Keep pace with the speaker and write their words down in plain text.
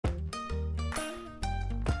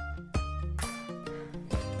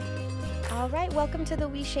All right, welcome to the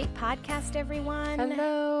We Shape podcast, everyone.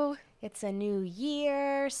 Hello. It's a new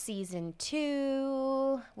year, season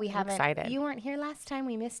 2. I'm excited. You weren't here last time.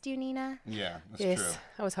 We missed you, Nina. Yeah, that's Yes, true.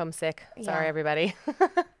 I was homesick. Sorry, Yeah. everybody. Well,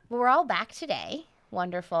 we're all back today.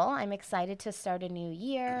 Wonderful. I'm excited to start a new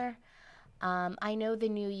year. I know the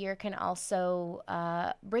new year can also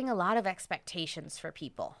bring a lot of expectations for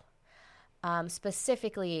people.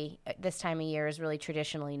 Specifically, this time of year is really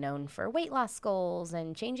traditionally known for weight loss goals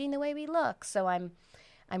and changing the way we look. So I'm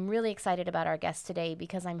really excited about our guest today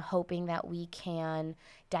because I'm hoping that we can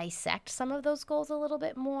dissect some of those goals a little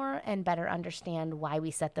bit more and better understand why we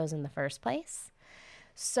set those in the first place.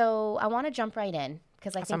 So I want to jump right in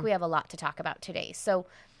because I think we have a lot to talk about today. So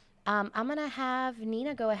I'm going to have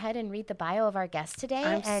Nina go ahead and read the bio of our guest today.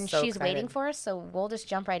 I'm she's excited. waiting for us, so we'll just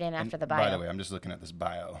jump right in after the bio. By the way, I'm just looking at this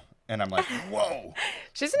bio, and I'm like, whoa.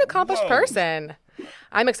 She's an accomplished Whoa. person.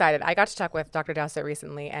 I'm excited. I got to talk with Dr. Dowset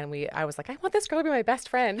recently, and I was like, I want this girl to be my best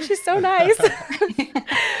friend. She's so nice.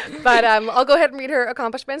 But I'll go ahead and read her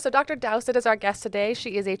accomplishments. So Dr. Dowset is our guest today.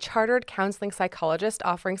 She is a chartered counseling psychologist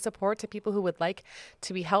offering support to people who would like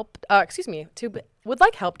to be helped, would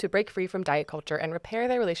like help to break free from diet culture and repair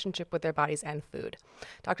their relationship with their bodies and food.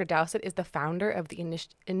 Dr. Dowset is the founder of the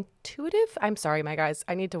Intuitive, I'm sorry, my guys,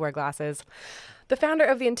 I need to wear glasses. The founder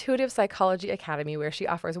of the Intuitive Psychology Academy, where she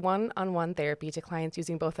offers one-on-one therapy to clients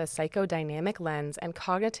using both a psychodynamic lens and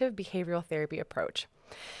cognitive behavioral therapy approach.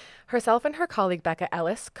 Herself and her colleague Becca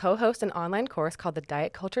Ellis co-host an online course called The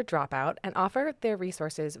Diet Culture Dropout and offer their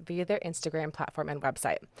resources via their Instagram platform and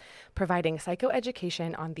website, providing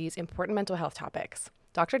psychoeducation on these important mental health topics.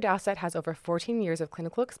 Dr. Dowset has over 14 years of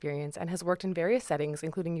clinical experience and has worked in various settings,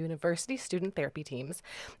 including university student therapy teams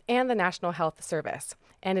and the National Health Service,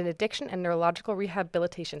 and an addiction and neurological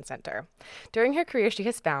rehabilitation center. During her career, she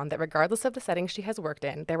has found that regardless of the setting she has worked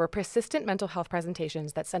in, there were persistent mental health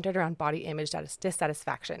presentations that centered around body image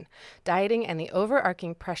dissatisfaction, dieting, and the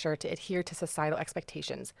overarching pressure to adhere to societal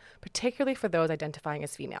expectations, particularly for those identifying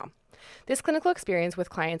as female. This clinical experience with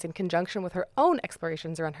clients in conjunction with her own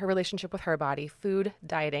explorations around her relationship with her body, food,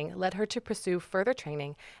 dieting, led her to pursue further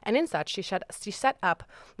training, and in such, she set up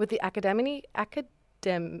with the Academy,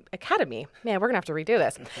 man, we're going to have to redo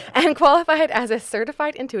this, and qualified as a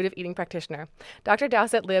certified intuitive eating practitioner. Dr.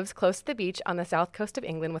 Dowset lives close to the beach on the south coast of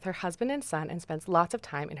England with her husband and son and spends lots of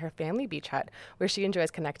time in her family beach hut, where she enjoys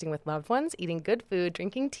connecting with loved ones, eating good food,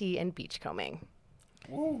 drinking tea, and beachcombing.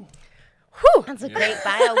 Woo. Whew. That's a great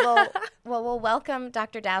bio. We'll welcome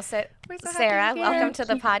Dr. Dowset. We're so happy Sarah, to be welcome here. to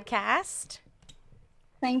the podcast.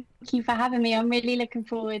 Thank you for having me. I'm really looking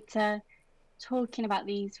forward to talking about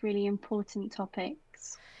these really important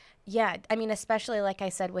topics. Yeah, I mean, especially like I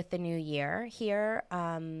said with the new year here,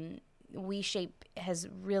 We Shape has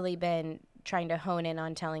really been trying to hone in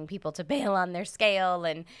on telling people to bail on their scale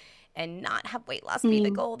and not have weight loss be the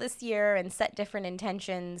goal this year and set different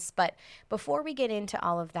intentions. But before we get into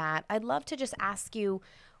all of that, I'd love to just ask you,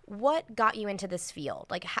 what got you into this field?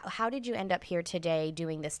 Like, how did you end up here today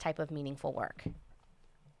doing this type of meaningful work?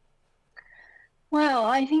 Well,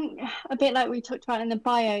 I think a bit like we talked about in the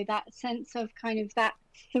bio, that sense of kind of that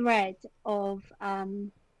thread of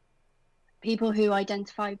people who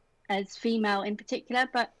identify as female in particular,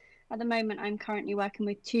 but at the moment, I'm currently working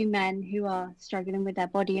with 2 men who are struggling with their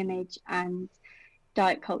body image and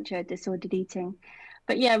diet culture, disordered eating.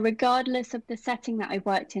 But yeah, regardless of the setting that I've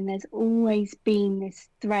worked in, there's always been this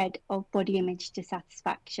thread of body image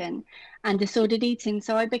dissatisfaction and disordered eating.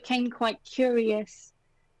 So I became quite curious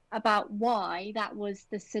about why that was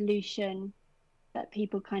the solution that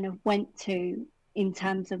people kind of went to in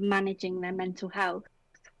terms of managing their mental health,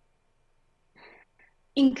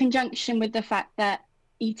 in conjunction with the fact that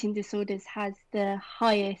eating disorders has the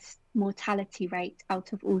highest mortality rate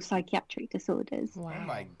out of all psychiatric disorders. Wow. Oh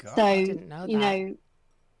my God. So, I didn't know that.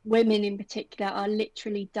 Women in particular are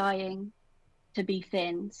literally dying to be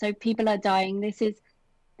thin. So people are dying. This is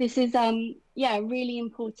really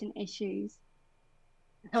important issues.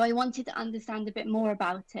 So I wanted to understand a bit more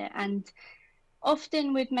about it. And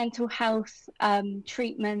often with mental health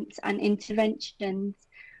treatments and interventions,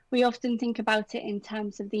 we often think about it in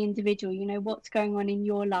terms of the individual, what's going on in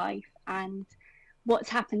your life and what's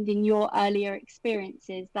happened in your earlier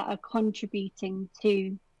experiences that are contributing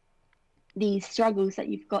to these struggles that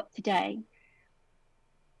you've got today.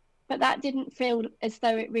 But that didn't feel as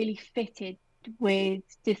though it really fitted with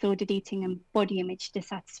disordered eating and body image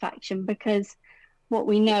dissatisfaction, because what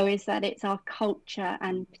we know is that it's our culture,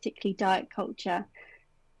 and particularly diet culture,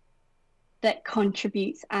 that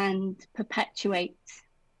contributes and perpetuates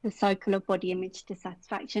the cycle of body image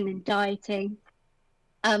dissatisfaction and dieting.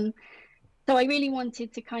 So I really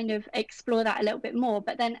wanted to kind of explore that a little bit more.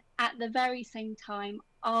 But then at the very same time,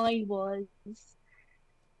 I was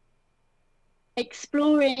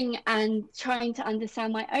exploring and trying to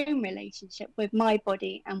understand my own relationship with my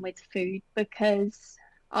body and with food, because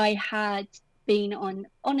I had been on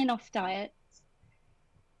and off diets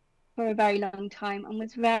for a very long time and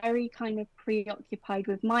was very kind of preoccupied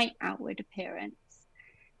with my outward appearance.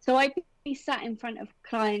 So I'd be sat in front of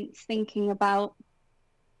clients thinking about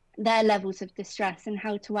their levels of distress and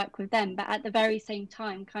how to work with them, but at the very same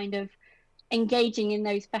time kind of engaging in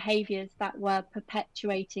those behaviors that were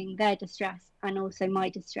perpetuating their distress and also my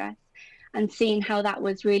distress, and seeing how that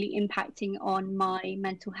was really impacting on my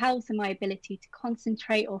mental health and my ability to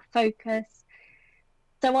concentrate or focus.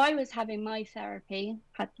 So I was having my therapy,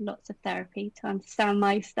 had lots of therapy to understand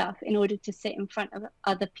my stuff in order to sit in front of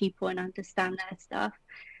other people and understand their stuff.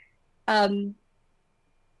 And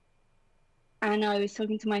I was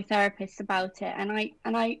talking to my therapist about it,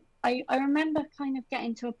 and I remember kind of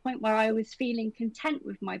getting to a point where I was feeling content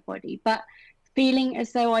with my body, but feeling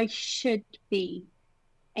as though I should be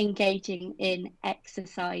engaging in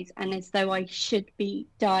exercise, and as though I should be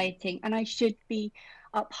dieting, and I should be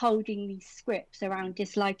upholding these scripts around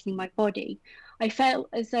disliking my body. I felt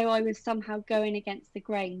as though I was somehow going against the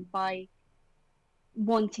grain by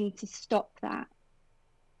wanting to stop that.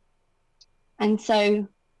 And so,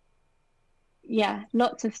 yeah,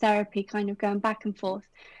 lots of therapy kind of going back and forth.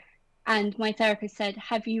 And my therapist said,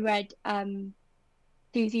 have you read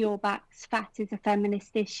Susie Orbach's Fat is a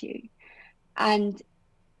Feminist Issue? And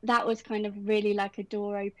that was kind of really like a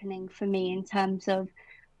door opening for me in terms of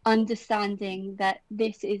understanding that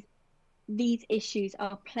these issues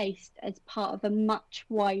are placed as part of a much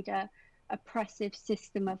wider oppressive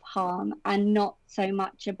system of harm, and not so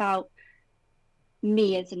much about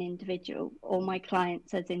me as an individual or my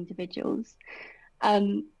clients as individuals.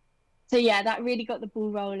 So yeah, that really got the ball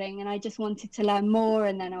rolling, and I just wanted to learn more.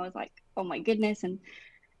 And then I was like, oh my goodness, and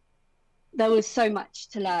there was so much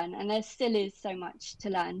to learn, and there still is so much to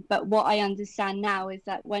learn. But what I understand now is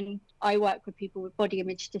that when I work with people with body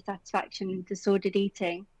image dissatisfaction and disordered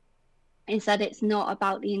eating, is that it's not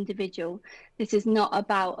about the individual. This is not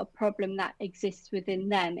about a problem that exists within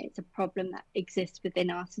them. It's a problem that exists within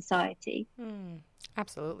our society.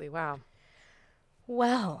 Absolutely. Wow.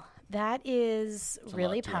 Well, that is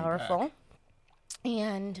really powerful.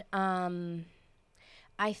 And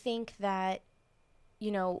I think that,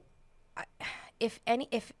 you know,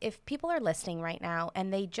 if people are listening right now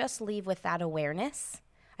and they just leave with that awareness,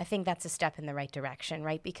 I think that's a step in the right direction,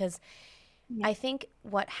 right? Because I think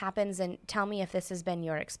what happens, and tell me if this has been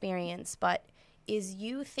your experience, but is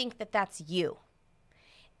you think that that's you.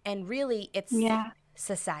 And really it's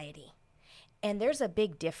society. And there's a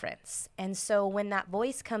big difference. And so when that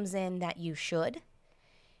voice comes in that you should,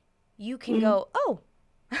 you can go, oh,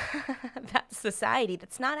 that's society.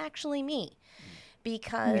 That's not actually me.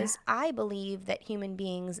 Because I believe that human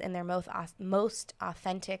beings in their most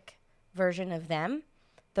authentic version of them,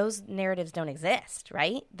 those narratives don't exist,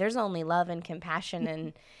 right? There's only love and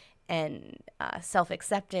compassion and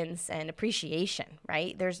self-acceptance and appreciation,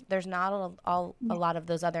 right? There's not a lot of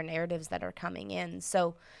those other narratives that are coming in.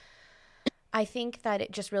 So I think that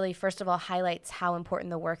it just really, first of all, highlights how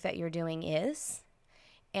important the work that you're doing is,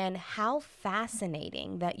 and how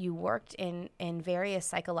fascinating that you worked in various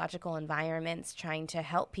psychological environments trying to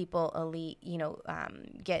help people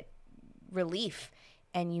get relief,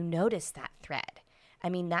 and you notice that thread. I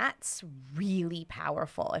mean, that's really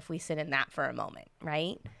powerful if we sit in that for a moment,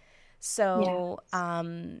 right? So,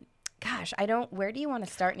 gosh, where do you want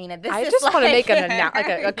to start, Nina? I just want to make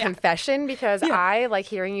a confession, because I like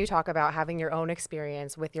hearing you talk about having your own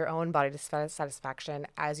experience with your own body dissatisfaction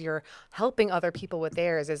as you're helping other people with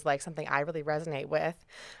theirs is like something I really resonate with.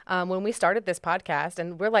 When we started this podcast,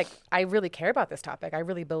 and we're like, I really care about this topic. I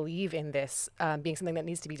really believe in this being something that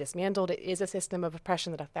needs to be dismantled. It is a system of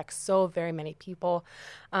oppression that affects so very many people.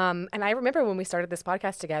 And I remember when we started this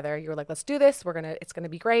podcast together, you were like, let's do this. It's going to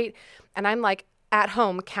be great. And I'm like, at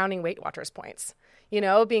home counting Weight Watchers points,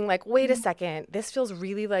 being like, wait a second, this feels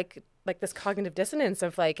really like this cognitive dissonance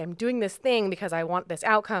of like, I'm doing this thing because I want this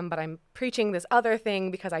outcome, but I'm preaching this other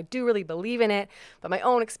thing because I do really believe in it, but my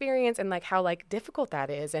own experience, and like how like difficult that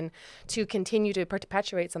is, and to continue to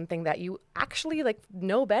perpetuate something that you actually like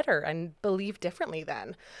know better and believe differently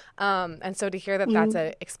than. And so to hear that that's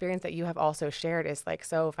an experience that you have also shared is like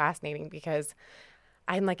so fascinating, because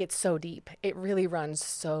I'm like, it's so deep. It really runs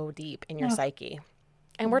so deep in your psyche.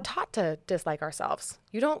 And we're taught to dislike ourselves.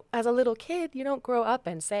 You don't, as a little kid, you don't grow up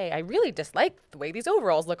and say, I really dislike the way these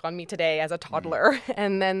overalls look on me today as a toddler.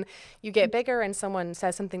 And then you get bigger and someone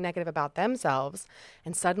says something negative about themselves.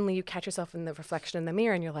 And suddenly you catch yourself in the reflection in the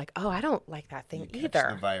mirror and you're like, oh, I don't like that thing You either.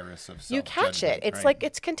 catch the virus of You catch it. It's right? like,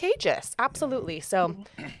 it's contagious. Absolutely. So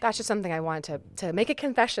that's just something I wanted to make a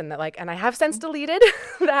confession that like, and I have since deleted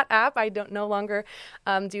that app. I don't no longer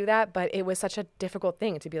do that, but it was such a difficult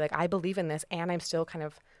thing to be like, I believe in this and I'm still kind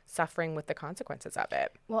of suffering with the consequences of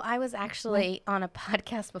it. Well, I was actually on a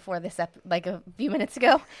podcast before this, like a few minutes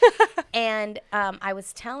ago, and I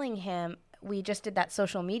was telling him we just did that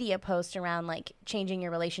social media post around like changing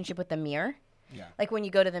your relationship with the mirror. Yeah. Like when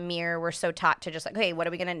you go to the mirror, we're so taught to just like, hey, what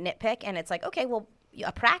are we going to nitpick? And it's like, okay, well,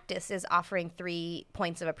 a practice is offering 3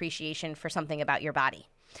 points of appreciation for something about your body.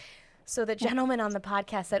 So the gentleman on the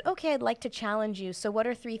podcast said, okay, I'd like to challenge you. So what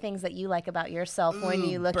are 3 things that you like about yourself when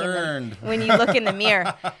you look when you look in the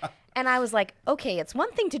mirror? And I was like, okay, it's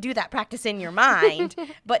one thing to do that practice in your mind,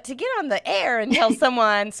 but to get on the air and tell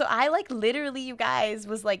someone. So I like literally, you guys,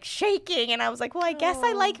 was like shaking. And I was like, well, I guess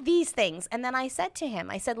I like these things. And then I said to him,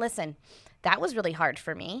 I said, listen, that was really hard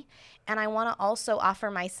for me. And I want to also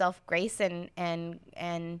offer myself grace and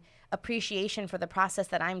appreciation for the process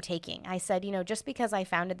that I'm taking. I said, just because I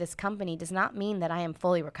founded this company does not mean that I am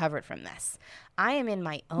fully recovered from this. I am in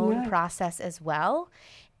my own process as well.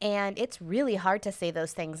 And it's really hard to say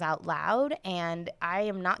those things out loud. And I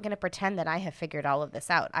am not going to pretend that I have figured all of this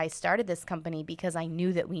out. I started this company because I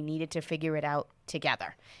knew that we needed to figure it out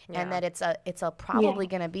together, and that it's a probably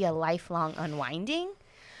going to be a lifelong unwinding.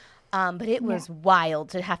 But it was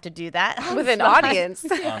wild to have to do that with an audience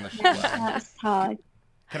on the show. That's hard.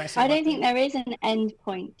 Can I say I one don't thing? think there is an end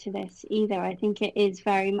point to this either. I think it is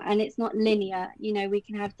and it's not linear. We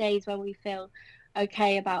can have days where we feel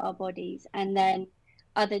okay about our bodies and then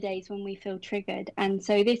other days when we feel triggered. And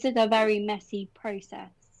so this is a very messy process.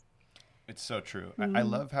 It's so true. I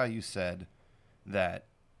love how you said that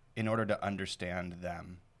in order to understand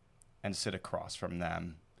them and sit across from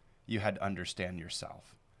them, you had to understand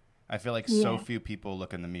yourself. I feel like so few people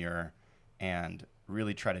look in the mirror and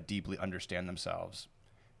really try to deeply understand themselves.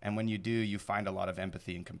 And when you do, you find a lot of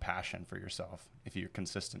empathy and compassion for yourself if you're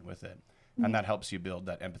consistent with it. And that helps you build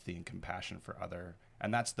that empathy and compassion for other.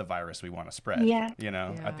 And that's the virus we want to spread, at the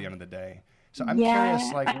end of the day. So I'm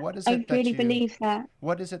curious, like, what is it that really believe that.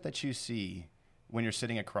 What is it that you see when you're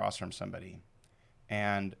sitting across from somebody?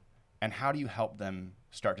 And how do you help them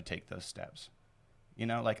start to take those steps?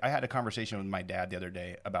 Like I had a conversation with my dad the other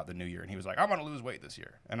day about the new year, and he was like, I want to lose weight this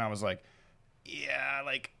year. And I was like, yeah,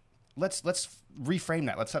 like, let's reframe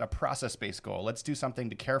that. Let's set a process-based goal. Let's do something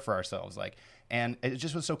to care for ourselves. And it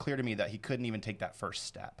just was so clear to me that he couldn't even take that first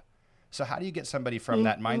step. So how do you get somebody from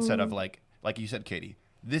that mindset of like you said, Katie,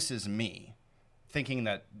 this is me, thinking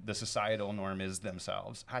that the societal norm is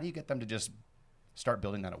themselves? How do you get them to just start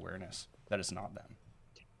building that awareness that it's not them?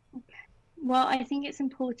 Well, I think it's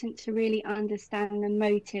important to really understand the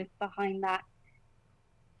motive behind that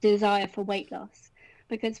desire for weight loss.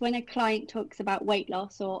 Because when a client talks about weight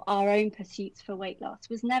loss or our own pursuits for weight loss, it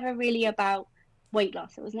was never really about weight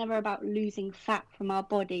loss. It was never about losing fat from our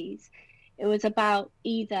bodies. It was about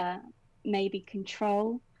either maybe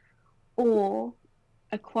control or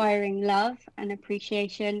acquiring love and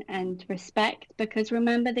appreciation and respect. Because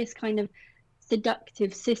remember, this kind of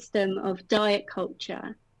seductive system of diet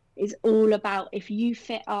culture is all about, if you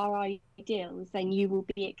fit our ideals, then you will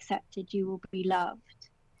be accepted, you will be loved.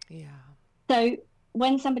 Yeah. So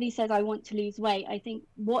when somebody says, I want to lose weight, I think,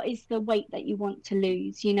 what is the weight that you want to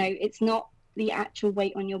lose? It's not the actual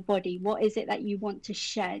weight on your body. What is it that you want to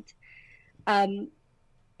shed?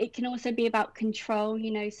 It can also be about control,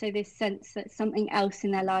 so this sense that something else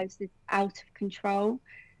in their lives is out of control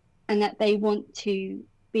and that they want to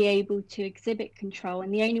be able to exhibit control.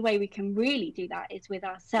 And the only way we can really do that is with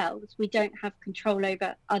ourselves. We don't have control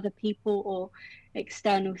over other people or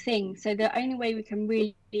external things. So the only way we can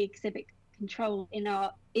really exhibit control in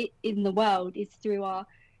the world is through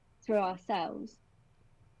ourselves.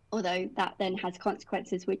 Although that then has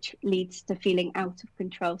consequences, which leads to feeling out of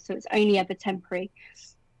control. So it's only ever temporary.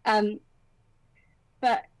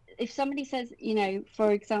 But if somebody says,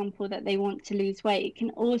 for example, that they want to lose weight, it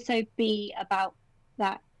can also be about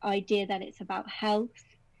that idea that it's about health.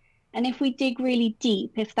 And if we dig really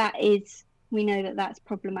deep, we know that that's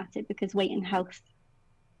problematic because weight and health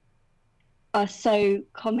are so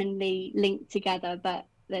commonly linked together, but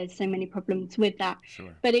there's so many problems with that. Sure.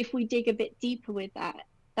 But if we dig a bit deeper with that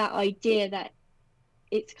idea that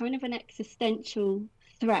it's kind of an existential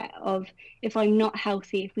threat of, if I'm not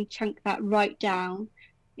healthy, if we chunk that right down,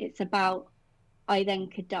 it's about, I then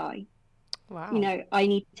could die. Wow. You know, I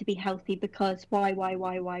need to be healthy because why?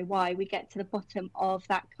 We get to the bottom of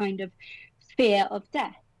that kind of fear of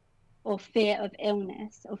death, or fear of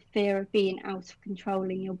illness, or fear of being out of control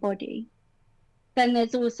in your body. Then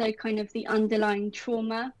there's also kind of the underlying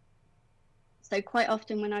trauma. So quite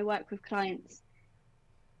often when I work with clients,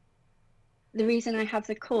 the reason I have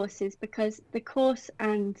the course is because the course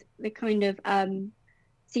and the kind of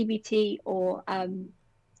CBT or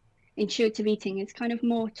intuitive eating is kind of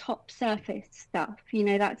more top surface stuff. You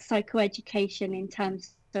know, that's psychoeducation in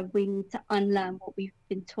terms of we need to unlearn what we've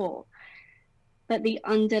been taught. But the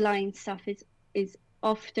underlying stuff is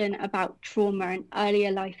often about trauma and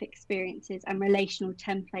earlier life experiences and relational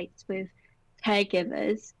templates with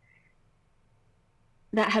caregivers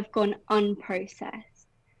that have gone unprocessed.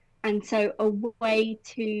 And so a way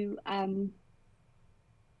to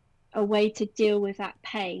deal with that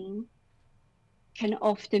pain can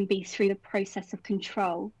often be through the process of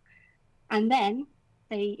control. And then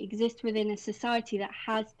they exist within a society that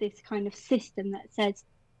has this kind of system that says,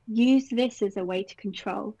 use this as a way to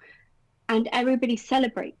control, and everybody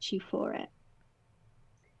celebrates you for it.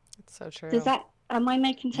 It's so true. Am I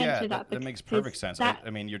making sense Yeah, with that? that makes perfect sense. I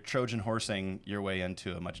mean, you're Trojan horsing your way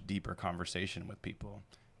into a much deeper conversation with people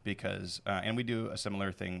because, and we do a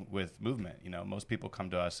similar thing with movement. You know, most people come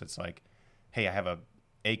to us, it's like, hey, I have a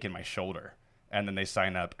ache in my shoulder. And then they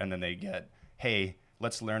sign up and then they get, hey,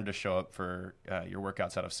 let's learn to show up for your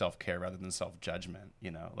workouts out of self-care rather than self-judgment.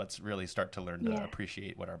 You know, let's really start to learn to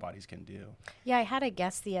appreciate what our bodies can do. Yeah, I had a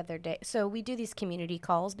guest the other day. So we do these community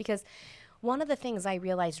calls because one of the things I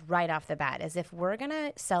realized right off the bat is if we're going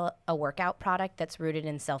to sell a workout product that's rooted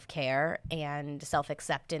in self-care and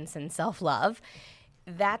self-acceptance and self-love,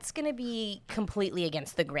 that's going to be completely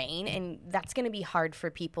against the grain, and that's going to be hard for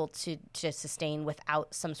people to sustain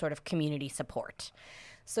without some sort of community support.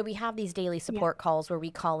 So we have these daily support calls where we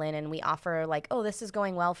call in and we offer like, oh, this is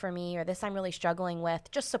going well for me, or this I'm really struggling with,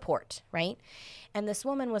 just support, right? And this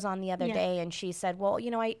woman was on the other day and she said, well, you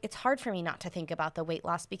know, it's hard for me not to think about the weight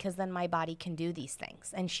loss because then my body can do these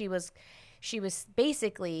things. And she was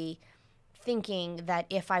basically thinking that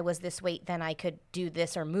if I was this weight, then I could do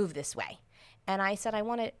this or move this way. And I said, I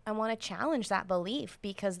want to challenge that belief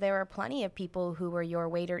because there are plenty of people who are your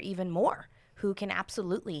weight or even more who can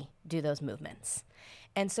absolutely do those movements.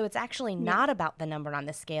 And so it's actually not about the number on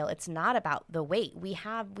the scale. It's not about the weight.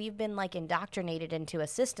 We've been like indoctrinated into a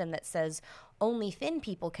system that says only thin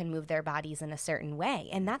people can move their bodies in a certain way.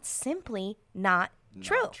 And that's simply not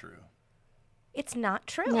true. It's not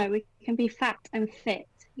true. No, we can be fat and fit.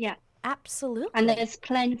 Yeah. Absolutely. And there's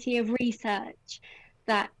plenty of research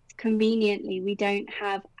that conveniently we don't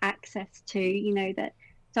have access to, you know, that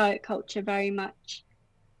diet culture very much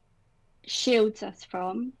shields us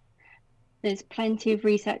from. There's plenty of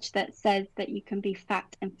research that says that you can be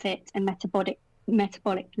fat and fit and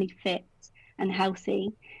metabolically fit and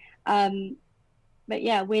healthy. But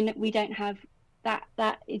yeah, we don't have that.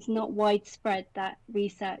 That is not widespread, that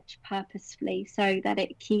research, purposefully, so that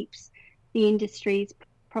it keeps the industries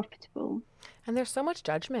profitable. And there's so much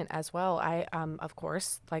judgment as well. I, of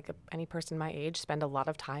course, like any person my age, spend a lot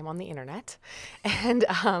of time on the internet. And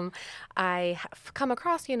I have come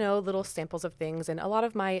across, you know, little samples of things. And a lot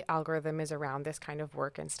of my algorithm is around this kind of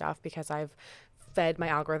work and stuff because I've fed my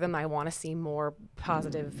algorithm. I want to see more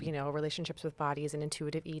positive, you know, relationships with bodies and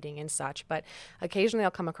intuitive eating and such. But occasionally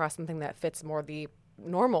I'll come across something that fits more the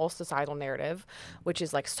normal societal narrative, which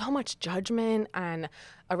is like so much judgment. And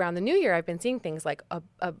around the new year, I've been seeing things like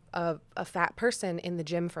a fat person in the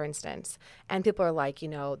gym, for instance, and people are like, you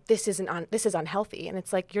know, this is unhealthy, and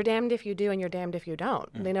it's like you're damned if you do and you're damned if you don't.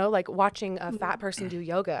 You know, like watching a fat person do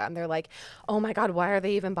yoga, and they're like, oh my God, why are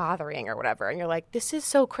they even bothering or whatever? And you're like, this is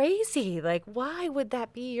so crazy. Like, why would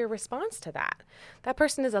that be your response to that? That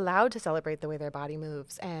person is allowed to celebrate the way their body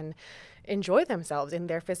moves and enjoy themselves in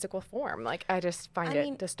their physical form. Like, I just find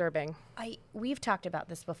it disturbing. We've talked about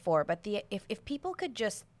this before, but if people could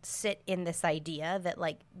just sit in this idea that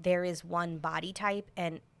like there is one body type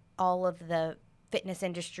and all of the fitness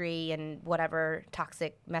industry and whatever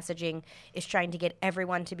toxic messaging is trying to get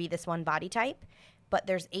everyone to be this one body type, but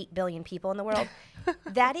there's 8 billion people in the world,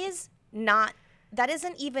 that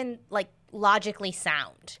isn't even like logically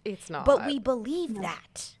sound. It's not. But we believe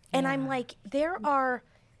that. And I'm like, there are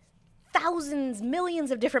thousands,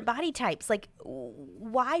 millions of different body types. Like,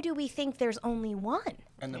 why do we think there's only one?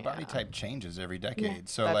 And the body type changes every decade.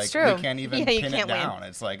 So That's like true. we can't even pin it down.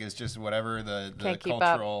 It's like it's just whatever the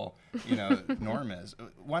cultural norm is.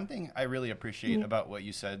 One thing I really appreciate about what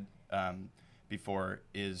you said before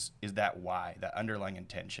is that why, that underlying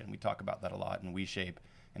intention. We talk about that a lot in WeShape.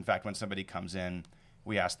 In fact, when somebody comes in,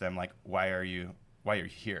 we ask them like, why are you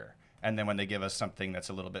here? And then when they give us something that's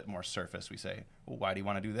a little bit more surface, we say, well, why do you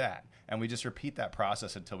want to do that? And we just repeat that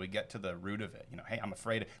process until we get to the root of it. You know, hey, I'm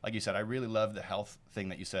afraid. Like you said, I really love the health thing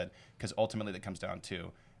that you said, because ultimately that comes down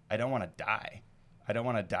to, I don't want to die. I don't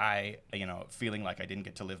want to die, you know, feeling like I didn't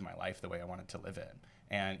get to live my life the way I wanted to live it.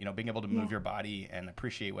 And, you know, being able to move your body and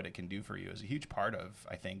appreciate what it can do for you is a huge part of,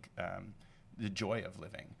 I think, the joy of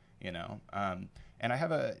living, you know. And I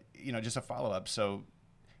have just a follow-up. So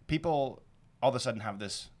people all of a sudden have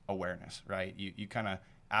this awareness, right? You kind of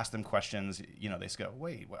ask them questions, you know, they go,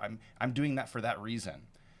 wait, I'm doing that for that reason.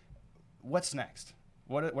 What's next?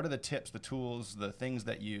 What are the tips, the tools, the things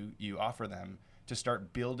that you offer them to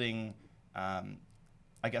start building,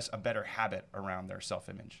 I guess, a better habit around their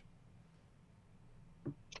self-image?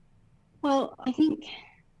 Well, I think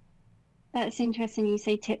that's interesting you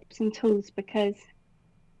say tips and tools, because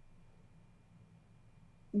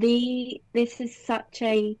this is such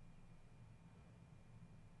a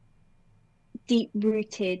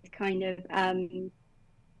deep-rooted kind of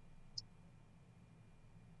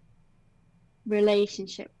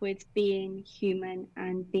relationship with being human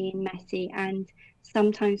and being messy, and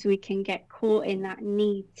sometimes we can get caught in that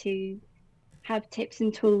need to have tips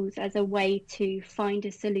and tools as a way to find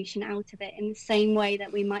a solution out of it, in the same way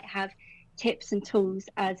that we might have tips and tools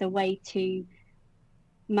as a way to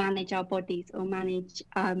manage our bodies or manage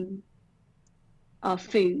our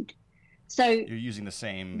food. So you're using the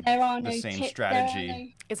same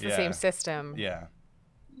strategy. It's the same system.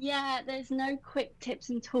 Yeah, there's no quick tips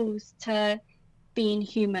and tools to being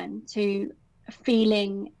human, to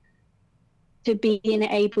being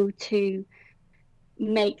able to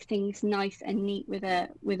make things nice and neat with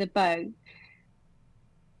a bow.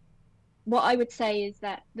 What I would say is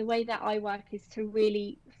that the way that I work is to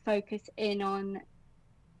really focus in on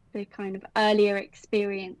the kind of earlier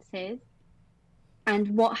experiences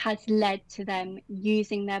and what has led to them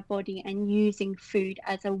using their body and using food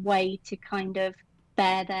as a way to kind of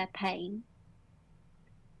bear their pain.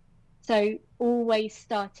 So always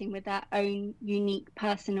starting with their own unique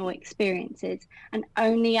personal experiences, and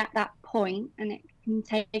only at that point, and it can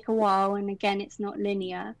take a while, and again, it's not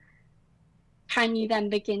linear, can you then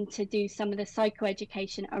begin to do some of the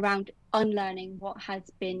psychoeducation around unlearning what has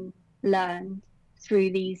been learned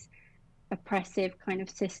through these oppressive kind of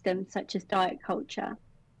systems such as diet culture.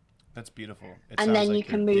 That's beautiful. And then you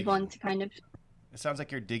can move on to kind of... It sounds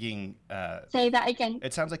like you're digging... say that again.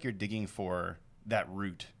 It sounds like you're digging for that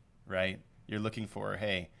root, right? You're looking for,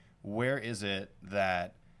 hey, where is it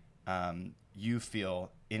that you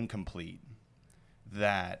feel incomplete,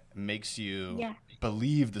 that makes you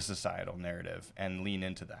believe the societal narrative and lean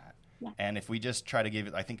into that? And if we just try to give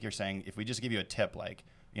it, I think you're saying, if we just give you a tip like,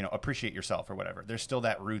 you know, appreciate yourself or whatever, there's still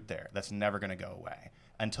that root there that's never going to go away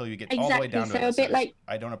until you get all the way down to it. So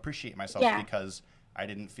I don't appreciate myself because I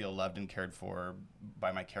didn't feel loved and cared for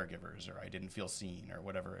by my caregivers, or I didn't feel seen, or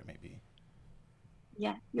whatever it may be.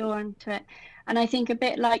 Yeah, you're onto it. And I think a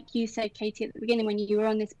bit like you said, Katie, at the beginning when you were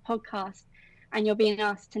on this podcast and you're being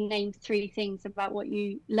asked to name 3 things about what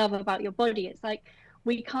you love about your body, it's like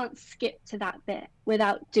we can't skip to that bit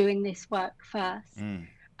without doing this work first.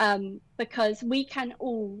 Because we can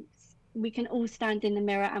all stand in the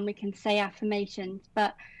mirror and we can say affirmations,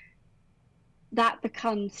 but that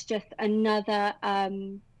becomes just another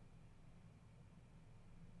kind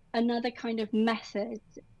of method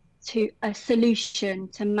to a solution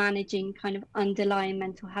to managing kind of underlying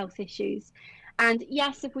mental health issues. And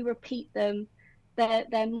yes, if we repeat them,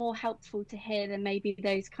 they're more helpful to hear than maybe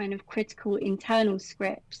those kind of critical internal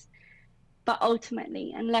scripts. But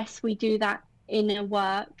ultimately, unless we do that inner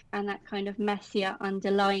work and that kind of messier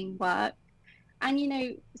underlying work, and you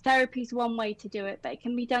know, therapy is one way to do it, but it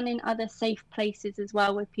can be done in other safe places as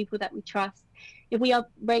well with people that we trust. If we are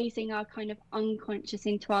raising our kind of unconscious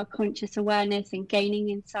into our conscious awareness and gaining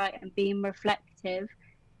insight and being reflective,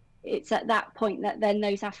 it's at that point that then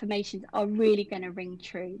those affirmations are really going to ring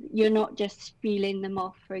true. You're not just spewing them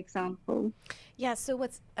off, for example. Yeah, so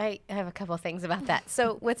I have a couple of things about that.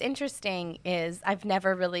 So what's interesting is I've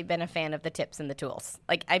never really been a fan of the tips and the tools.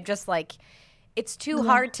 Like, I'm just like, it's too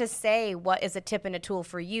hard to say what is a tip and a tool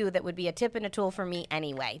for you that would be a tip and a tool for me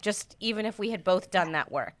anyway, just even if we had both done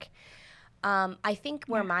that work. I think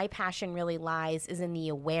where my passion really lies is in the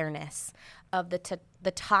awareness of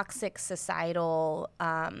the toxic societal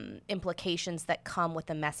implications that come with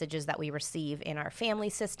the messages that we receive in our family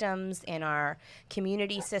systems, in our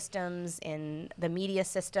community systems, in the media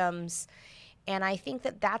systems. And I think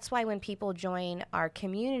that that's why when people join our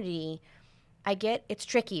community, I get it's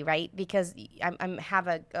tricky, right? Because I'm have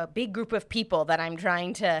a big group of people that I'm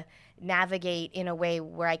trying to navigate in a way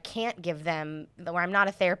where I can't give them, where I'm not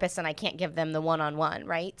a therapist and I can't give them the one-on-one,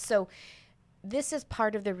 right? So this is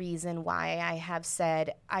part of the reason why I have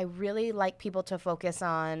said I really like people to focus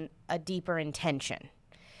on a deeper intention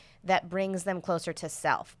that brings them closer to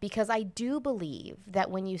self. Because I do believe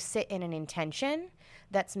that when you sit in an intention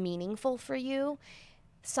that's meaningful for you,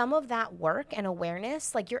 some of that work and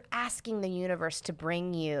awareness, like you're asking the universe to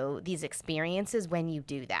bring you these experiences when you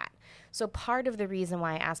do that. So part of the reason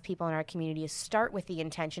why I ask people in our community to start with the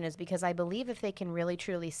intention is because I believe if they can really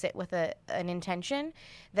truly sit with an intention,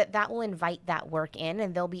 that will invite that work in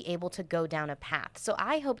and they'll be able to go down a path. So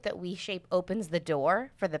I hope that We Shape opens the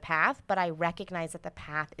door for the path, but I recognize that the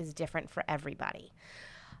path is different for everybody.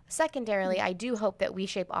 Secondarily, I do hope that We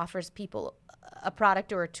Shape offers people a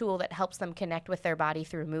product or a tool that helps them connect with their body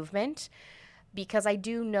through movement, because I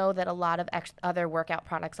do know that a lot of other workout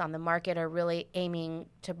products on the market are really aiming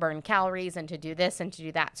to burn calories and to do this and to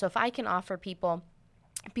do that. So if I can offer people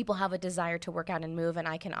have a desire to work out and move, and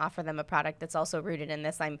I can offer them a product that's also rooted in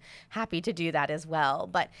this, I'm happy to do that as well.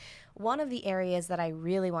 But one of the areas that I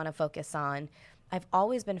really want to focus on, I've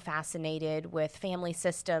always been fascinated with family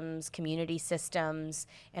systems, community systems,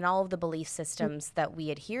 and all of the belief systems that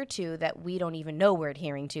we adhere to that we don't even know we're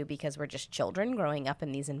adhering to because we're just children growing up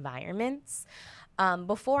in these environments.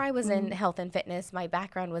 Before I was in health and fitness, my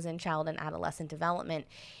background was in child and adolescent development.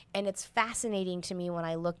 And it's fascinating to me when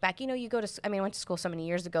I look back. You know, I went to school so many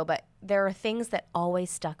years ago, but there are things that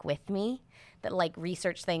always stuck with me, that like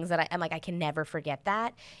research things that I'm like, I can never forget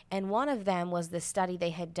that. And one of them was this study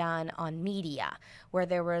they had done on media, where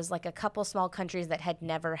there was like a couple small countries that had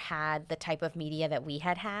never had the type of media that we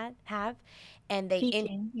have. And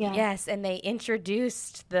they yes, and they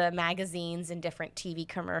introduced the magazines and different TV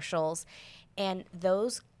commercials, and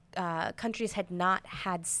those countries had not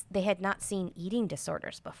seen eating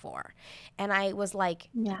disorders before. And I was like,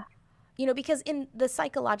 Yeah. you know, because in the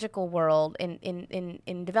psychological world,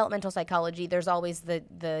 in developmental psychology, there's always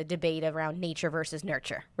the debate around nature versus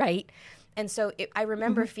nurture, right? And so I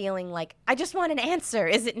remember feeling like, I just want an answer.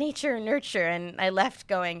 Is it nature or nurture? And I left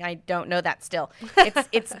going, I don't know that still.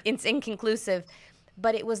 It's inconclusive.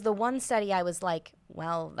 But it was the one study I was like,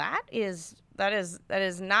 well, that is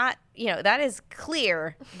not, you know, that is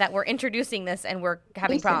clear that we're introducing this and we're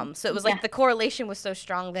having problems. So it was like the correlation was so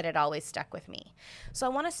strong that it always stuck with me. So I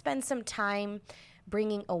want to spend some time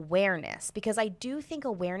bringing awareness, because I do think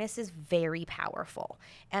awareness is very powerful.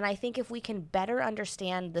 And I think if we can better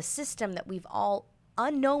understand the system that we've all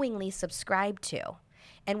unknowingly subscribed to,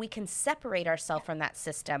 and we can separate ourselves from that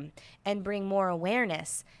system and bring more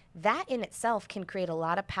awareness, that in itself can create a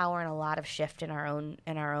lot of power and a lot of shift in our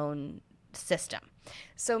own system.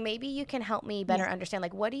 So maybe you can help me better understand,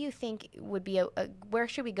 like, what do you think would be where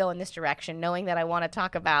should we go in this direction, knowing that I want to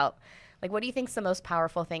talk about, like, what do you think is the most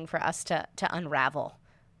powerful thing for us to unravel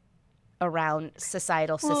around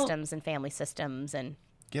societal systems and family systems? And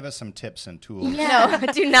give us some tips and tools. No,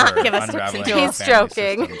 do not give us tips and tools. He's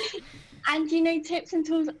joking. And, you know, tips and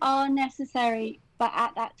tools are necessary, but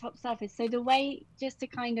at that top surface. So the way, just to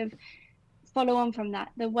kind of follow on from that,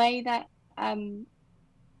 the way that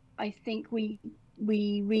I think we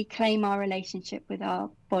reclaim our relationship with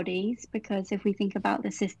our bodies, because if we think about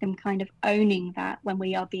the system kind of owning that when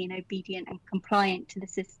we are being obedient and compliant to the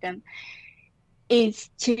system,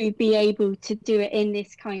 is to be able to do it in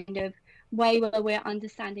this kind of way where we're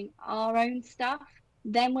understanding our own stuff,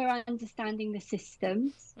 then we're understanding the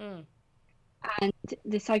systems and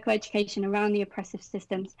the psychoeducation around the oppressive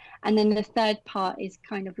systems. And then the third part is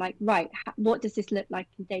kind of like, right, what does this look like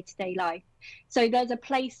in day-to-day life? So there's a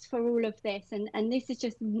place for all of this, and this is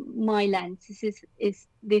just my lens.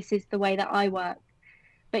 This is the way that I work.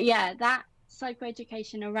 But yeah, that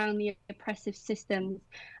psychoeducation around the oppressive systems,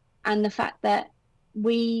 and the fact that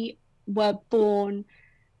we were born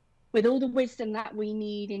with all the wisdom that we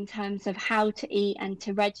need in terms of how to eat and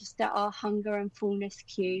to register our hunger and fullness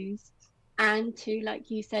cues, and to, like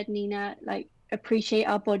you said, Nina, like appreciate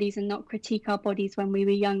our bodies and not critique our bodies when we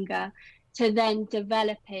were younger, to then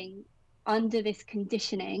developing under this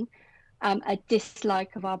conditioning a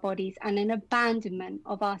dislike of our bodies and an abandonment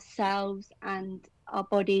of ourselves and our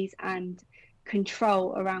bodies and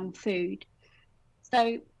control around food.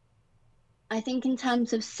 So I think in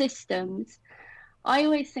terms of systems, I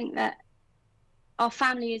always think that our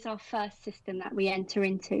family is our first system that we enter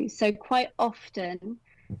into. So quite often,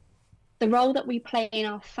 the role that we play in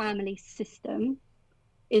our family system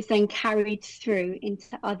is then carried through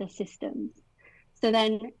into other systems. So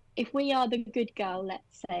then if we are the good girl,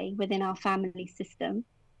 let's say, within our family system,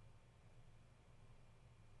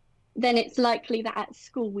 then it's likely that at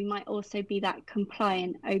school we might also be that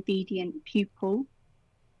compliant, obedient pupil.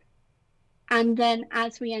 And then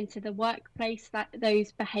as we enter the workplace, that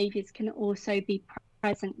those behaviours can also be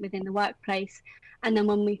present within the workplace. And then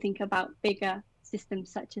when we think about bigger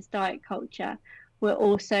systems such as diet culture, we're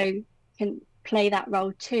also can play that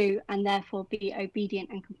role too, and therefore be obedient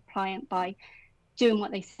and compliant by doing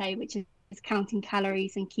what they say, which is counting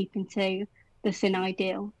calories and keeping to the thin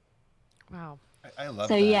ideal. Wow. I love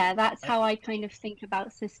So that. yeah, that's how I kind of think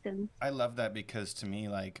about systems. I love that because to me,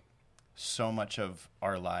 like, so much of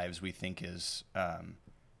our lives we think is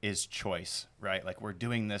choice, right? Like we're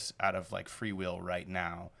doing this out of like free will right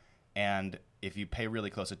now. And if you pay really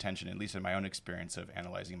close attention, at least in my own experience of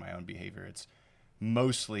analyzing my own behavior, it's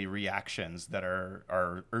mostly reactions that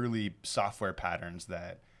are early software patterns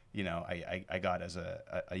that, you know, I got as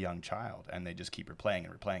a young child, and they just keep replaying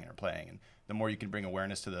and replaying and replaying. And the more you can bring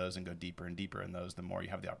awareness to those and go deeper and deeper in those, the more you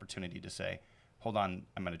have the opportunity to say, hold on,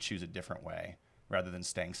 I'm going to choose a different way, rather than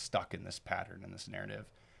staying stuck in this pattern and this narrative.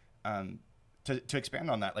 To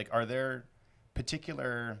expand on that, like, are there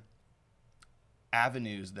particular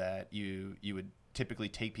avenues that you would typically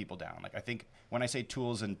take people down? Like, I think when I say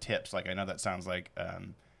tools and tips, like, I know that sounds like,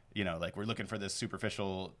 you know, like we're looking for this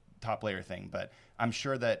superficial top layer thing, but I'm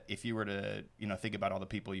sure that if you were to, you know, think about all the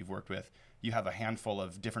people you've worked with, you have a handful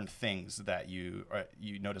of different things that you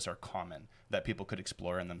notice are common that people could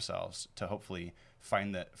explore in themselves to hopefully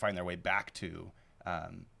find their way back to,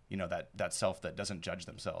 you know, that self that doesn't judge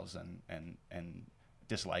themselves and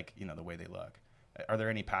dislike, you know, the way they look. Are there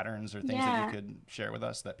any patterns or things that you could share with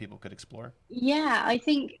us that people could explore? Yeah, I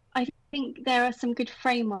think there are some good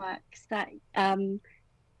frameworks that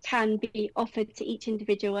can be offered to each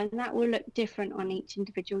individual, and that will look different on each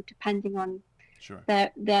individual depending on Sure.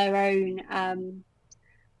 their own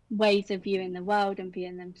ways of viewing the world and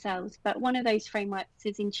viewing themselves. But one of those frameworks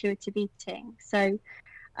is intuitive eating. So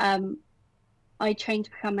I trained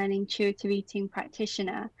to become an intuitive eating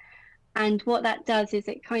practitioner. And what that does is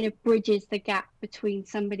it kind of bridges the gap between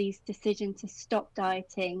somebody's decision to stop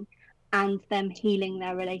dieting and them healing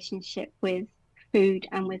their relationship with food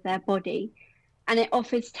and with their body. And it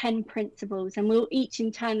offers 10 principles, and we'll each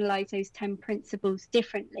internalize those 10 principles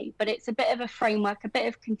differently. But it's a bit of a framework, a bit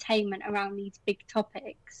of containment around these big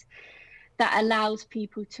topics that allows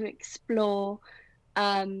people to explore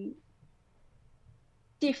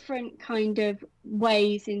different kind of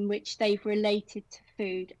ways in which they've related to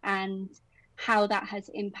food and how that has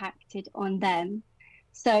impacted on them.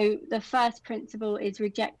 So the first principle is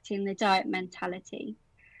rejecting the diet mentality.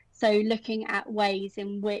 So looking at ways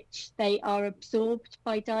in which they are absorbed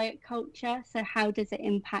by diet culture. So how does it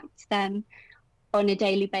impact them on a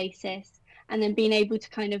daily basis? And then being able to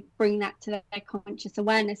kind of bring that to their conscious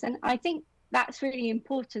awareness. And I think that's really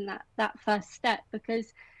important, that first step,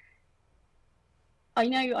 because I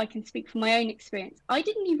know I can speak from my own experience. I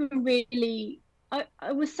didn't even really,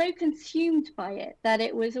 I was so consumed by it that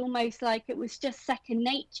it was almost like it was just second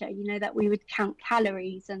nature, you know, that we would count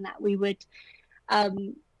calories and that we would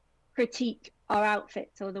critique our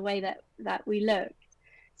outfits or the way that we looked.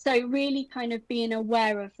 So really kind of being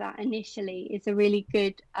aware of that initially is a really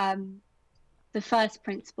good, the first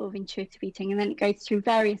principle of intuitive eating. And then it goes through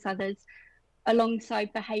various others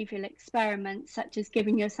alongside behavioural experiments, such as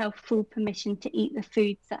giving yourself full permission to eat the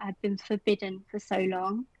foods that had been forbidden for so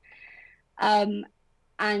long.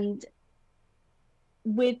 And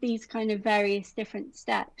with these kind of various different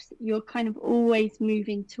steps, you're kind of always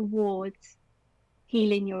moving towards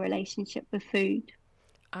healing your relationship with food.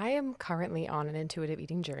 I am currently on an intuitive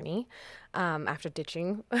eating journey after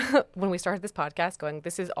ditching when we started this podcast, going,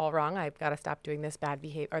 this is all wrong. I've got to stop doing this bad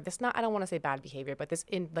behavior, or this not, I don't want to say bad behavior, but this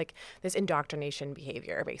indoctrination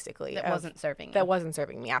behavior, basically. That wasn't serving you. That wasn't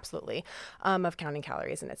serving me, absolutely, of counting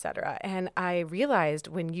calories and et cetera. And I realized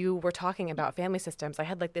when you were talking about family systems, I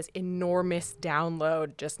had like this enormous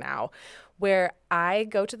download just now where I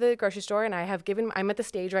go to the grocery store and I'm at the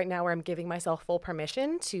stage right now where I'm giving myself full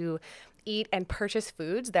permission to eat and purchase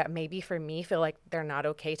foods that maybe for me feel like they're not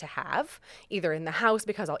okay to have, either in the house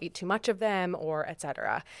because I'll eat too much of them or et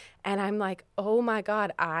cetera. And I'm like, oh my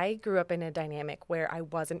God, I grew up in a dynamic where I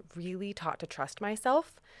wasn't really taught to trust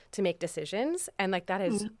myself to make decisions. And like that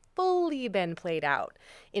has fully been played out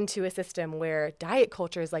into a system where diet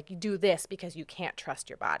culture is like, you do this because you can't trust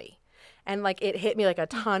your body. And like it hit me like a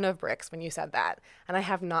ton of bricks when you said that. And I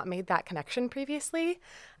have not made that connection previously.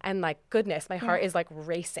 And like, goodness, my heart is like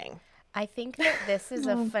racing. I think that this is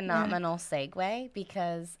a phenomenal segue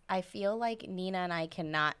because I feel like Nina and I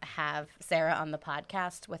cannot have Sarah on the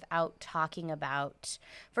podcast without talking about,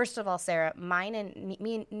 first of all, Sarah, Nina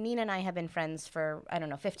and I have been friends for, I don't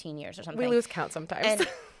know, 15 years or something. We lose count sometimes. And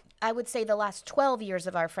I would say the last 12 years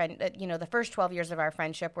of our the first 12 years of our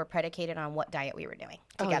friendship were predicated on what diet we were doing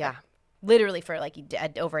together. Oh, yeah. Literally for like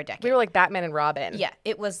over a decade. We were like Batman and Robin. Yeah,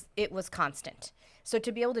 it was constant. So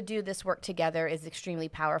to be able to do this work together is extremely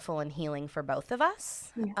powerful and healing for both of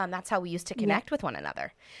us. Yeah. That's how we used to connect with one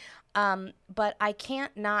another. But I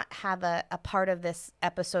can't not have a part of this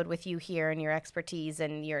episode with you here and your expertise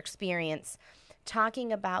and your experience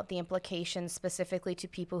talking about the implications specifically to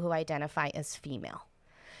people who identify as female.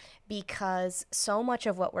 Because so much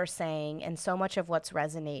of what we're saying and so much of what's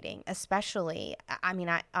resonating, especially, I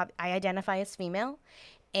identify as female,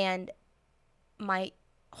 and my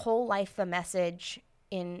whole life, the message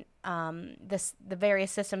in the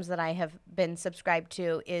various systems that I have been subscribed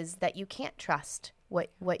to is that you can't trust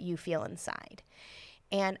what you feel inside.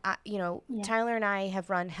 And, Tyler and I have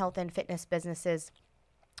run health and fitness businesses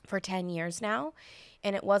for 10 years now,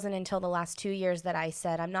 and it wasn't until the last 2 years that I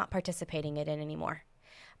said, I'm not participating in it anymore.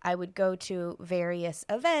 I would go to various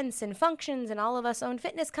events and functions, and all of us own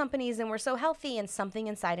fitness companies, and we're so healthy, and something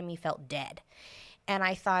inside of me felt dead. And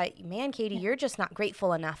I thought, man, Katie, you're just not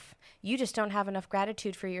grateful enough. You just don't have enough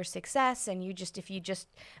gratitude for your success, and if you just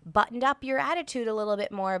buttoned up your attitude a little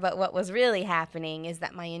bit more. But what was really happening is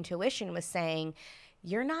that my intuition was saying,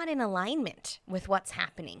 you're not in alignment with what's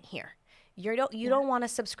happening here. You don't want to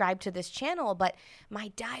subscribe to this channel, but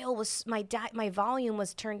my volume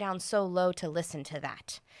was turned down so low to listen to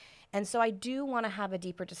that. And so I do want to have a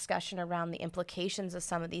deeper discussion around the implications of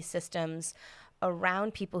some of these systems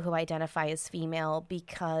around people who identify as female,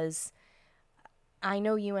 because I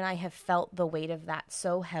know you and I have felt the weight of that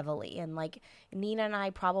so heavily. And like Nina and I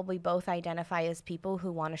probably both identify as people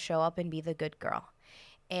who want to show up and be the good girl.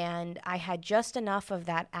 And I had just enough of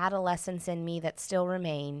that adolescence in me that still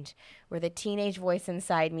remained, where the teenage voice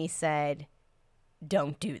inside me said,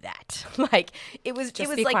 don't do that. It was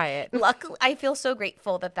be quiet. Luckily, I feel so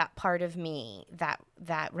grateful that part of me, that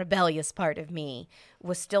rebellious part of me,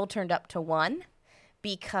 was still turned up to 1,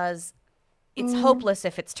 because it's hopeless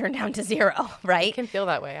if it's turned down to 0, right? You can feel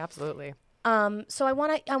that way, absolutely. So I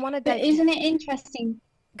want to. But isn't it interesting?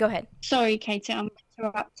 Go ahead. Sorry, Katie, I'm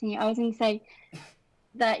interrupting you. I was going to say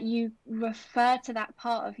that you refer to that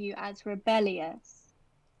part of you as rebellious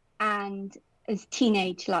and as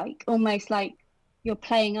teenage-like, almost like you're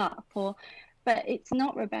playing up, but it's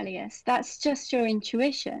not rebellious. That's just your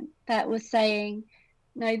intuition that was saying,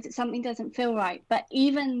 no, that something doesn't feel right. But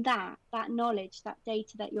even that knowledge, that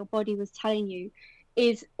data that your body was telling you,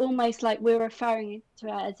 is almost like we're referring to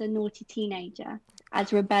it as a naughty teenager,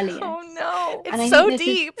 as rebellious. Oh no, it's so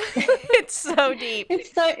deep. It's so deep.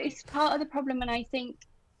 It's part of the problem. And I think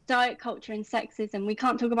diet culture and sexism, we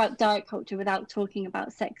can't talk about diet culture without talking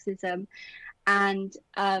about sexism and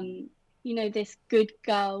this good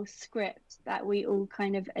girl script that we all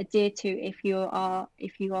kind of adhere to if you are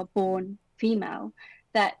born female,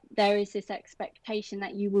 that there is this expectation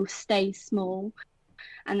that you will stay small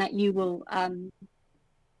and that you will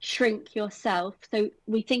shrink yourself. So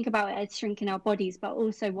we think about it as shrinking our bodies, but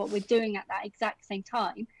also what we're doing at that exact same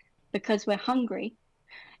time, because we're hungry,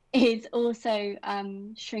 is also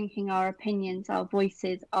shrinking our opinions, our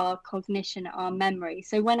voices, our cognition, our memory.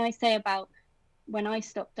 So when I say about when I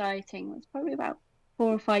stopped dieting, it was probably about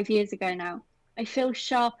 4 or 5 years ago now, I feel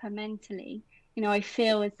sharper mentally. I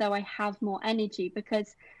feel as though I have more energy,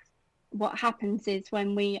 because what happens is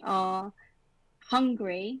when we are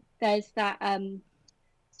hungry, there's that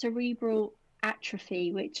cerebral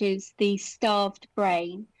atrophy, which is the starved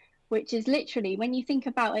brain, which is literally, when you think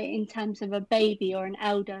about it in terms of a baby or an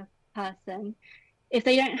elder person, if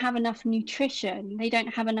they don't have enough nutrition, they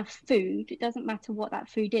don't have enough food, it doesn't matter what that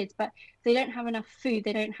food is, but if they don't have enough food,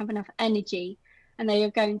 they don't have enough energy, and they are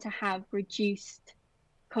going to have reduced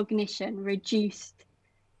cognition, they're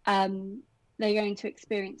going to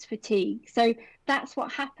experience fatigue. So that's what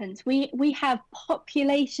happens. We have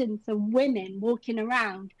populations of women walking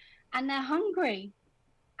around and they're hungry,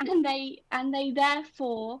 and they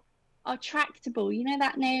therefore are tractable.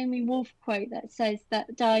 That Naomi Wolf quote that says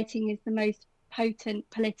that dieting is the most potent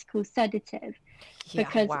political sedative,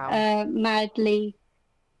 because madly,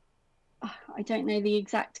 I don't know the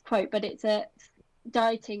exact quote, but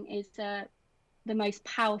dieting is the most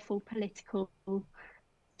powerful political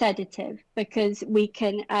sedative, because we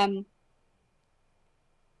can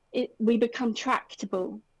we become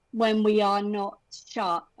tractable when we are not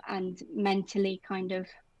sharp and mentally kind of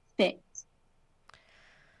fit.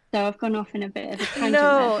 So I've gone off in a bit of a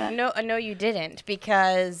tangent. No, you didn't,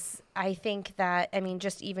 because I think that,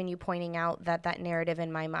 just even you pointing out that narrative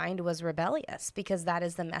in my mind was rebellious, because that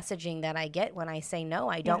is the messaging that I get when I say, no,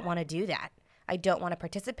 I don't want to do that. I don't want to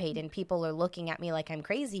participate, and people are looking at me like I'm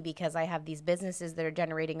crazy because I have these businesses that are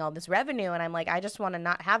generating all this revenue, and I'm like, I just want to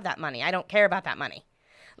not have that money. I don't care about that money.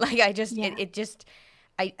 Like I just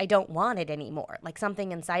I don't want it anymore. Like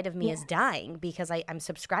something inside of me is dying because I'm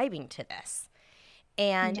subscribing to this.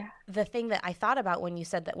 And the thing that I thought about when you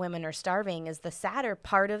said that women are starving is the sadder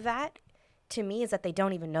part of that to me is that they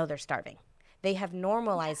don't even know they're starving. They have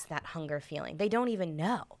normalized that hunger feeling. They don't even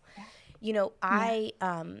know. You know, I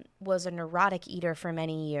was a neurotic eater for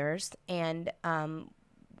many years, and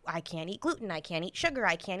I can't eat gluten. I can't eat sugar.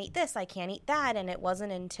 I can't eat this. I can't eat that. And it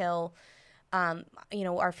wasn't until you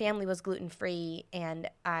know, our family was gluten-free, and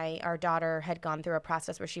our daughter had gone through a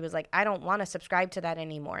process where she was like, I don't want to subscribe to that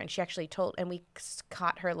anymore. And she actually and we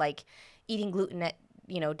caught her like eating gluten at,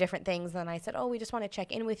 you know, different things. And I said, oh, we just want to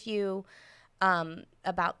check in with you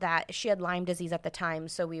about that. She had Lyme disease at the time,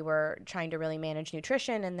 so we were trying to really manage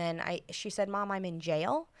nutrition. And then she said, Mom, I'm in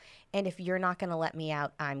jail, and if you're not going to let me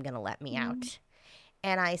out, I'm going to let me out.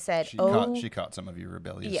 And I said, she caught some of your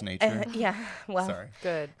rebellious nature. Well, sorry.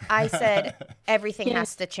 Good. I said, everything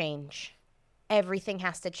has to change. Everything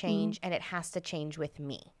has to change, and it has to change with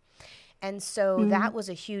me. And so that was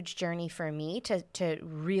a huge journey for me to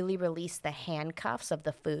really release the handcuffs of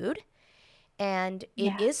the food. And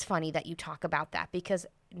it is funny that you talk about that, because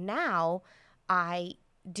now I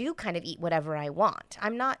do kind of eat whatever I want.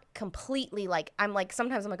 I'm not completely like, I'm like,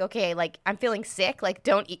 sometimes I'm like, okay, like I'm feeling sick, like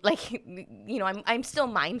don't eat, like, you know, I'm still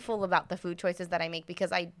mindful about the food choices that I make,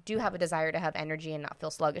 because I do have a desire to have energy and not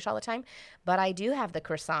feel sluggish all the time. But I do have the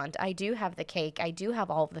croissant, I do have the cake, I do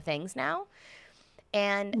have all of the things now.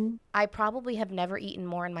 And I probably have never eaten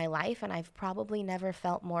more in my life, and I've probably never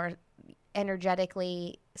felt more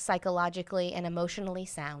energetically, psychologically, and emotionally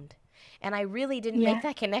sound. And I really didn't make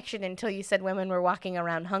that connection until you said women were walking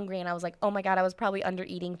around hungry. And I was like, oh my God, I was probably under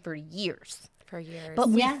eating for years. But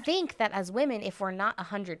we think that as women, if we're not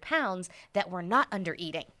 100 pounds, that we're not under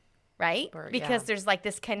eating, right? Because there's like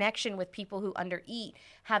this connection with people who under eat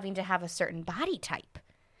having to have a certain body type.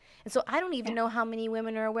 And so I don't even know how many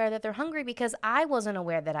women are aware that they're hungry, because I wasn't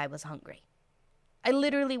aware that I was hungry. I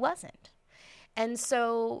literally wasn't. And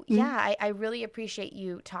so, I really appreciate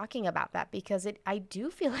you talking about that, because I do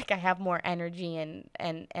feel like I have more energy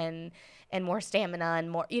and more stamina and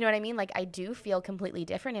more, you know what I mean? Like I do feel completely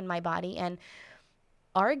different in my body, and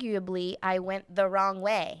arguably I went the wrong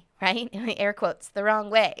way, right? Air quotes, the wrong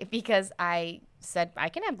way, because I said I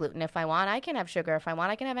can have gluten if I want, I can have sugar if I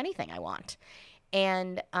want, I can have anything I want.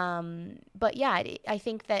 And, but yeah, I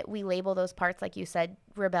think that we label those parts, like you said,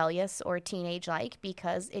 rebellious or teenage-like,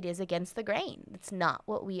 because it is against the grain. It's not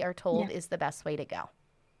what we are told is the best way to go.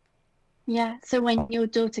 Yeah. So when your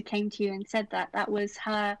daughter came to you and said that was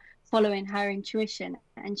her following her intuition,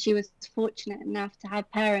 and she was fortunate enough to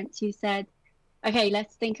have parents who said, okay,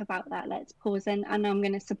 let's think about that. Let's pause, and I'm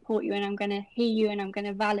going to support you, and I'm going to hear you, and I'm going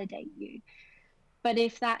to validate you. But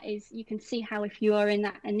if that is, you can see how if you are in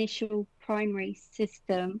that initial primary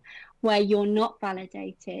system where you're not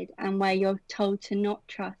validated and where you're told to not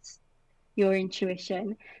trust your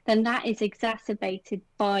intuition, then that is exacerbated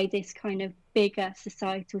by this kind of bigger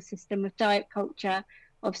societal system of diet culture,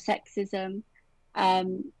 of sexism,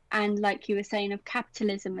 and like you were saying, of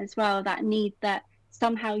capitalism as well, that need that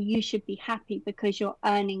somehow you should be happy because you're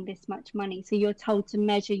earning this much money. So you're told to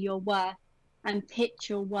measure your worth and pitch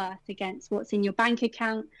your worth against what's in your bank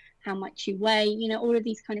account, how much you weigh, you know, all of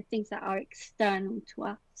these kind of things that are external to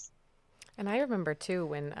us. And I remember too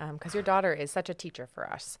when, because your daughter is such a teacher for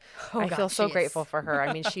us. I feel so grateful for her.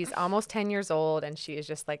 I mean, she's almost 10 years old, and she is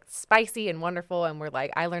just like spicy and wonderful. And we're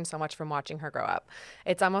like, I learned so much from watching her grow up.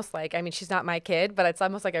 It's almost like, I mean, she's not my kid, but it's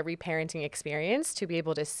almost like a reparenting experience to be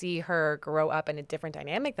able to see her grow up in a different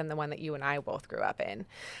dynamic than the one that you and I both grew up in.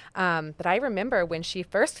 But I remember when she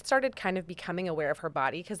first started kind of becoming aware of her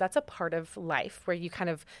body, because that's a part of life where you kind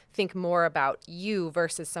of think more about you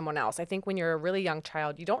versus someone else. I think when you're a really young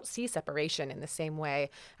child, you don't see separation in the same way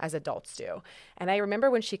as adults do. And I remember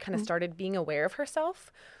when she kind of started being aware of herself,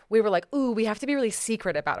 we were like, ooh, we have to be really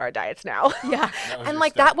secret about our diets now. And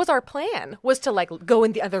like that was our plan, was to like go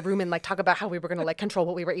in the other room and like talk about how we were going to like control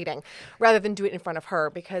what we were eating rather than do it in front of her.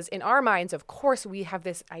 Because in our minds, of course, we have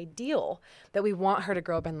this ideal that we want her to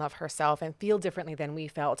grow up and love herself and feel differently than we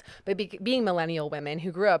felt. But being millennial women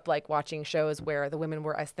who grew up like watching shows where the women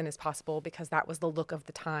were as thin as possible because that was the look of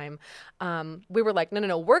the time, we were like,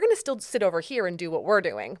 no, we're going to still sit over here and do what we're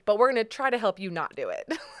doing, but we're going to try to help you not do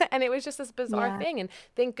it. And it was just this bizarre thing. And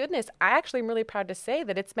thank goodness, I actually am really proud to say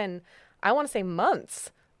that it's been, I want to say months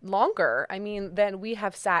longer, I mean, then we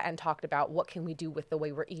have sat and talked about what can we do with the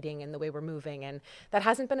way we're eating and the way we're moving, and that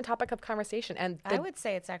hasn't been a topic of conversation. And I would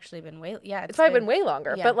say it's actually been it's probably been way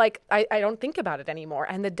longer, yeah. but like I don't think about it anymore,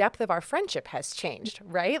 and the depth of our friendship has changed,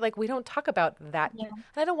 right? Like we don't talk about that. Yeah.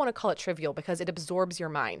 I don't want to call it trivial because it absorbs your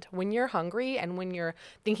mind. When you're hungry and when you're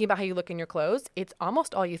thinking about how you look in your clothes, it's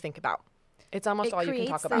almost all you think about. It's almost all you can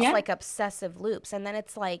talk It about. creates those like obsessive loops, and then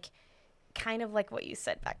it's like kind of like what you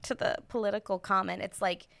said back to the political comment. It's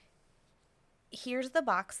like, here's the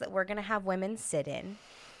box that we're going to have women sit in,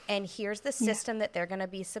 and here's the system that they're going to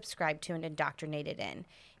be subscribed to and indoctrinated in.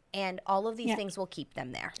 And all of these things will keep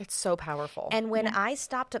them there. It's so powerful. And when I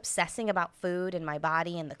stopped obsessing about food and my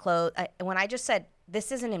body and the clothes, when I just said,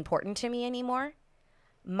 this isn't important to me anymore,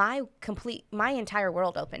 my entire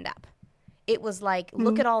world opened up. It was like,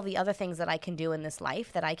 look at all the other things that I can do in this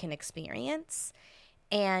life that I can experience.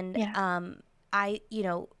 And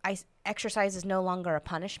exercise is no longer a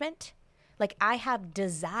punishment. Like, I have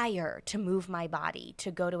desire to move my body,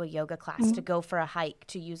 to go to a yoga class, to go for a hike,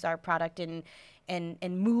 to use our product and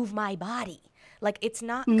move my body. Like, it's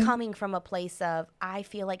not coming from a place of, I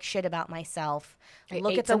feel like shit about myself.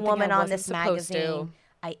 Look at the woman on this magazine.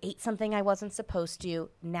 I ate something I wasn't supposed to.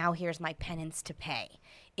 Now here's my penance to pay.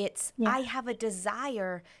 It's, I have a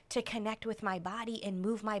desire to connect with my body and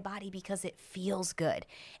move my body because it feels good.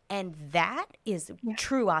 And that is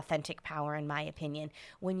true authentic power, in my opinion.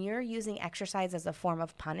 When you're using exercise as a form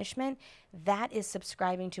of punishment, that is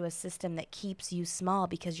subscribing to a system that keeps you small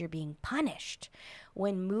because you're being punished.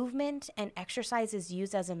 When movement and exercise is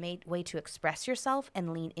used as a way to express yourself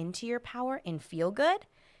and lean into your power and feel good,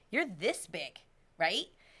 you're this big, right?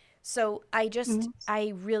 So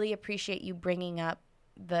I really appreciate you bringing up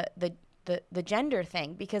the gender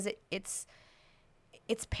thing, because it's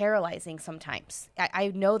paralyzing sometimes. I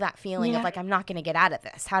know that feeling of like, I'm not going to get out of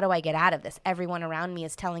this. How do I get out of this? Everyone around me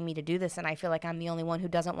is telling me to do this, and I feel like I'm the only one who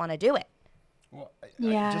doesn't want to do it. Well,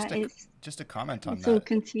 it's just a comment on it's that. all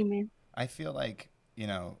consuming. I feel like,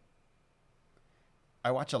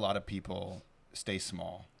 I watch a lot of people stay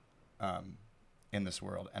small in this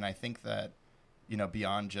world, and I think that,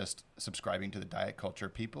 beyond just subscribing to the diet culture,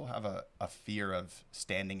 people have a fear of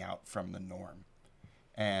standing out from the norm.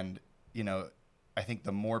 And, I think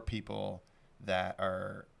the more people that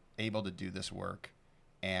are able to do this work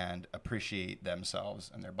and appreciate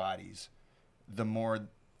themselves and their bodies, the more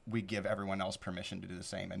we give everyone else permission to do the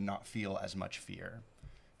same and not feel as much fear.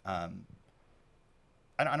 I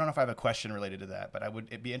don't know if I have a question related to that, but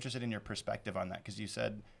I'd be interested in your perspective on that, because you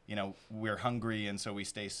said, we're hungry and so we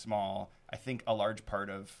stay small. I think a large part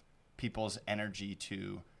of people's energy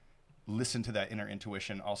to listen to that inner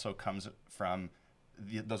intuition also comes from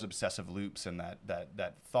those obsessive loops and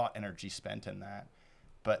that thought energy spent in that.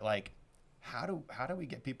 But like, how do we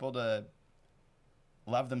get people to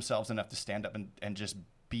love themselves enough to stand up and just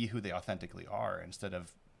be who they authentically are, instead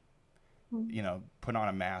of, put on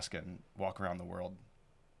a mask and walk around the world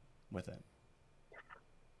with it?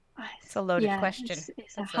 It's a loaded question.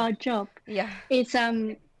 It's a hard job. Yeah. It's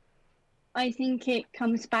I think it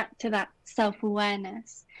comes back to that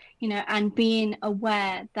self-awareness, and being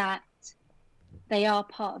aware that they are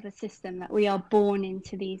part of a system, that we are born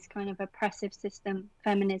into these kind of oppressive system,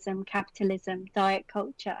 feminism, capitalism, diet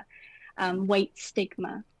culture, weight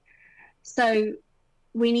stigma. So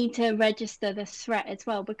we need to register the threat as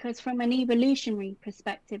well, because from an evolutionary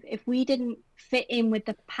perspective, if we didn't fit in with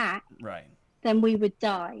the pack, right, then we would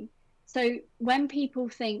die. So when people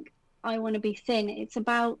think, I want to be thin, it's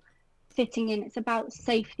about fitting in, it's about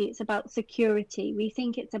safety, it's about security. We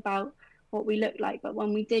think it's about what we look like, but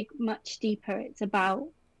when we dig much deeper, it's about,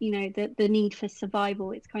 the need for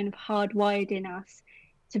survival. It's kind of hardwired in us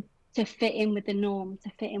to fit in with the norm, to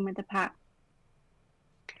fit in with the pack.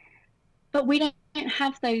 But we don't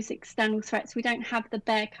have those external threats. We don't have the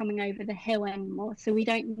bear coming over the hill anymore. So we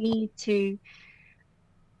don't need to,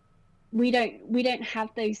 we don't have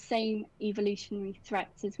those same evolutionary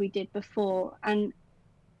threats as we did before. And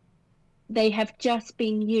they have just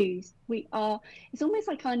been used. It's almost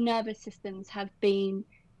like our nervous systems have been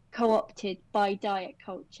co-opted by diet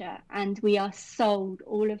culture, and we are sold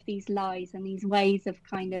all of these lies and these ways of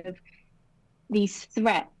kind of these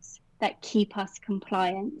threats that keep us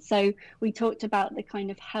compliant. So we talked about the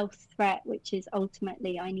kind of health threat, which is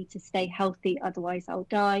ultimately, I need to stay healthy, otherwise I'll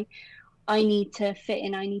die. I need to fit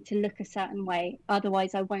in, I need to look a certain way,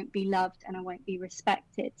 otherwise I won't be loved and I won't be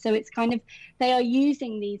respected. So it's kind of, they are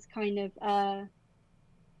using these kind of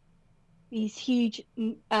these huge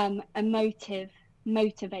emotive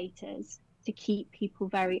motivators to keep people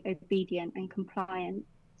very obedient and compliant.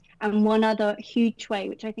 And one other huge way,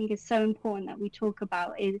 which I think is so important that we talk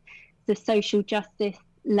about, is the social justice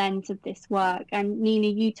lens of this work. And Nina,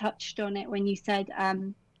 you touched on it when you said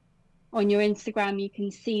on your Instagram, you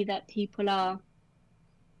can see that people are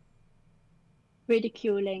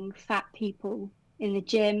ridiculing fat people in the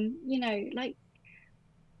gym, you know, like,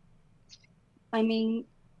 I mean,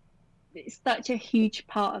 it's such a huge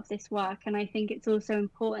part of this work. And I think it's also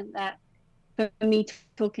important that for me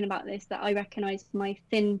talking about this, that I recognize my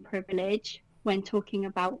thin privilege when talking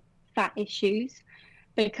about fat issues,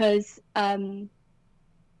 because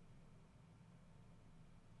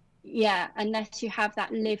yeah, unless you have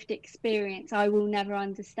that lived experience, I will never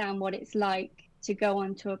understand what it's like to go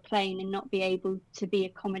onto a plane and not be able to be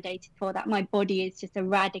accommodated for that. My body is just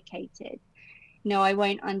eradicated. No, I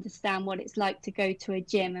won't understand what it's like to go to a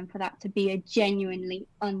gym and for that to be a genuinely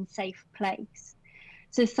unsafe place.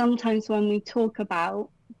 So sometimes when we talk about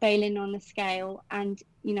bailing on the scale, and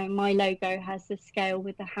you know, my logo has the scale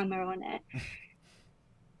with the hammer on it,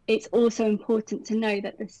 it's also important to know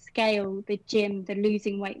that the scale, the gym, the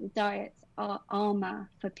losing weight, the diets are armor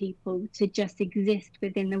for people to just exist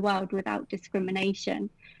within the world without discrimination.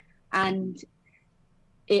 And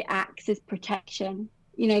it acts as protection.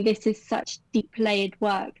 You know, this is such deep layered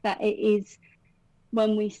work that it is,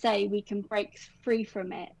 when we say we can break free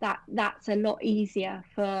from it, that's a lot easier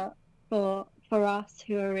for us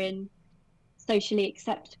who are in socially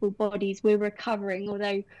acceptable bodies. We're recovering,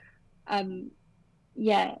 although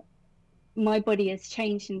yeah, my body has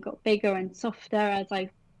changed and got bigger and softer as I've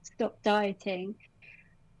stopped dieting,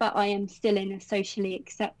 but I am still in a socially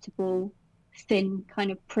acceptable, thin, kind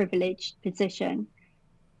of privileged position.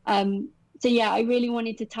 So yeah, I really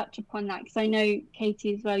wanted to touch upon that, because I know,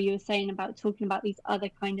 Katie, as well, you were saying about talking about these other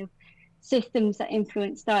kind of systems that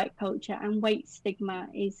influence diet culture, and weight stigma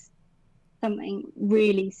is something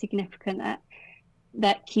really significant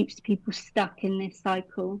that keeps people stuck in this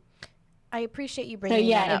cycle. I appreciate you So bringing that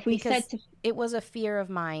yeah, up, if we because said to, it was a fear of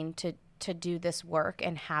mine to do this work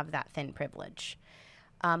and have that thin privilege.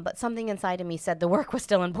 But something inside of me said the work was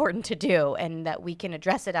still important to do, and that we can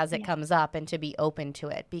address it as it yeah, comes up, and to be open to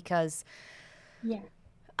it, because yeah,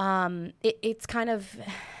 it's kind of,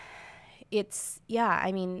 it's, yeah,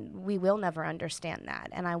 I mean, we will never understand that.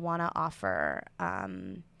 And I want to offer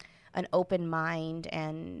an open mind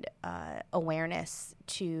and awareness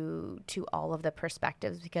to all of the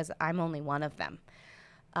perspectives, because I'm only one of them.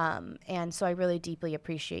 And so I really deeply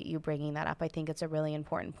appreciate you bringing that up. I think it's a really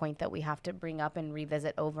important point that we have to bring up and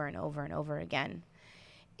revisit over and over and over again.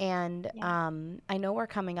 And yeah, I know we're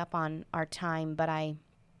coming up on our time, but I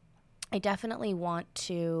definitely want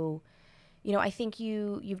to, you know, I think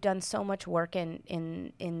you've done so much work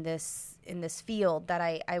in this field that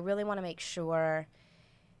I really want to make sure,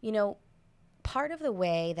 you know, part of the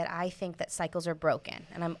way that I think that cycles are broken,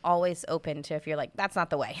 and I'm always open to if you're like, that's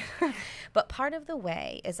not the way, but part of the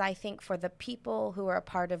way is, I think, for the people who are a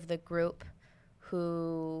part of the group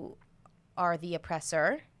who are the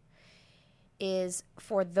oppressor, is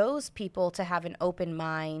for those people to have an open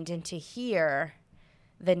mind and to hear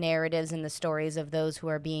the narratives and the stories of those who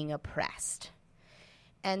are being oppressed.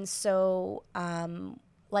 And so,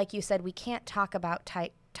 like you said, we can't talk about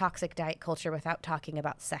toxic diet culture without talking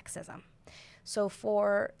about sexism. So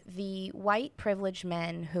for the white privileged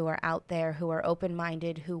men who are out there, who are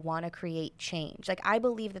open-minded, who want to create change, like, I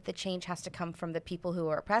believe that the change has to come from the people who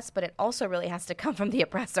are oppressed, but it also really has to come from the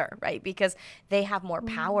oppressor, right? Because they have more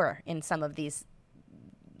power in some of these,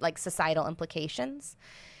 like, societal implications.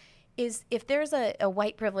 Is if there's a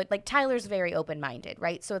white privilege, like, Tyler's very open-minded,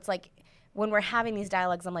 right? So it's like, when we're having these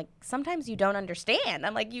dialogues, I'm like, sometimes you don't understand.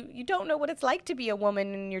 I'm like, you don't know what it's like to be a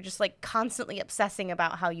woman, and you're just like constantly obsessing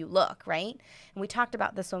about how you look, right? And we talked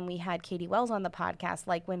about this when we had Katie Wells on the podcast.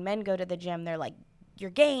 Like, when men go to the gym, they're like, your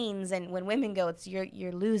gains, and when women go, it's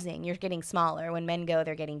you're losing, you're getting smaller. When men go,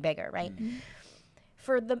 they're getting bigger, right? Mm-hmm.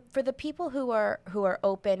 For the people who are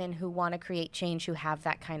open and who want to create change, who have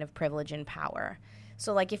that kind of privilege and power.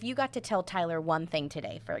 So, like, if you got to tell Tyler one thing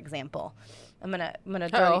today, for example, I'm gonna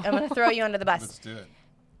throw you under the bus. Let's do it.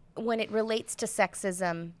 When it relates to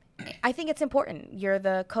sexism, I think it's important. You're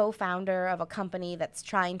the co-founder of a company that's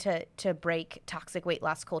trying to break toxic weight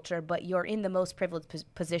loss culture, but you're in the most privileged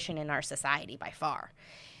position in our society by far.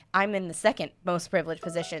 I'm in the second most privileged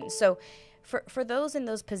position. So for those in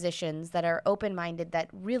those positions that are open-minded, that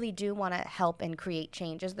really do want to help and create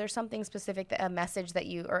change, is there something specific, a message that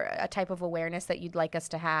you, or a type of awareness that you'd like us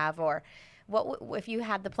to have? Or what, if you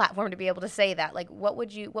had the platform to be able to say that, like, what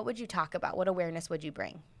would you talk about? What awareness would you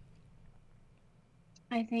bring?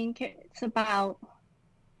 I think it's about,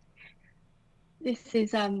 this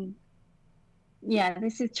is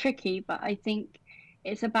this is tricky, but I think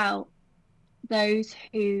it's about those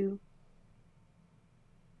who,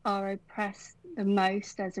 are oppressed the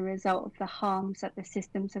most as a result of the harms that the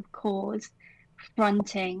systems have caused,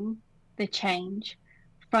 fronting the change,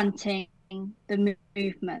 fronting the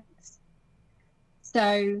movements.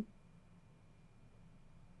 So,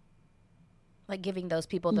 Like giving those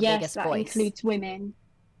people the yes, biggest that voice. includes women.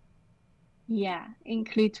 Yeah,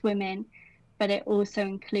 includes women, but it also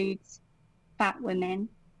includes fat women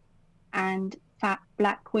and fat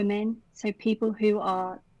Black women. So, people who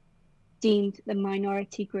are deemed the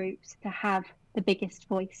minority groups to have the biggest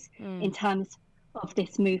voice in terms of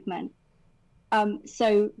this movement.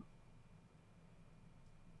 So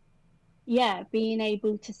yeah, being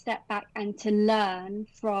able to step back and to learn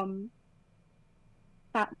from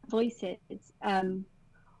that voices,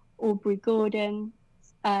 Aubrey Gordon,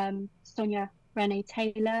 Sonia Renee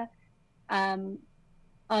Taylor, um,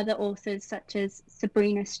 other authors such as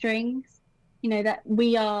Sabrina Strings, that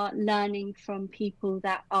we are learning from people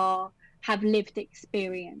that have lived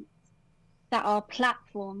experience, that our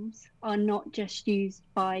platforms are not just used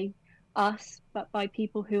by us, but by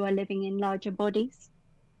people who are living in larger bodies,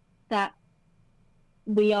 that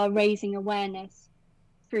we are raising awareness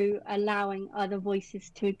through allowing other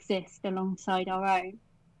voices to exist alongside our own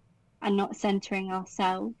and not centering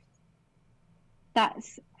ourselves.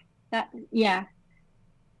 That's that, yeah.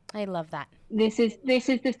 I love that. This is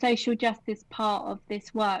the social justice part of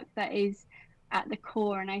this work that is at the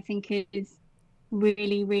core, and I think it is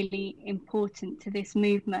really, really important to this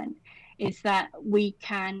movement, is that we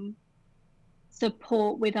can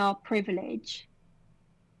support with our privilege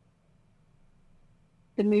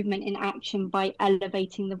the movement in action by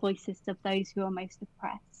elevating the voices of those who are most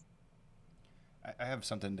oppressed. I have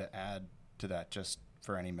something to add to that, just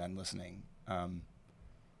for any men listening.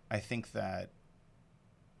 I think that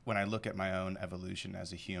when I look at my own evolution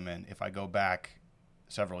as a human, if I go back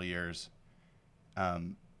several years,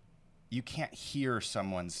 you can't hear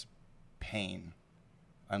someone's pain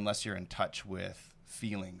unless you're in touch with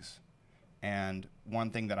feelings. And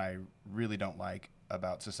one thing that I really don't like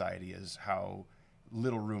about society is how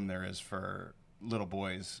little room there is for little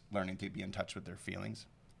boys learning to be in touch with their feelings.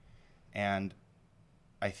 And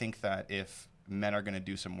I think that if men are going to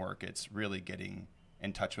do some work, it's really getting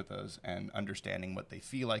in touch with those and understanding what they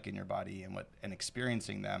feel like in your body and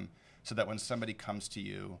experiencing them, so that when somebody comes to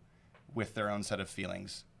you with their own set of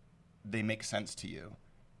feelings, they make sense to you.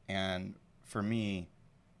 And for me,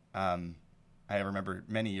 I remember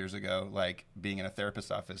many years ago, like being in a therapist's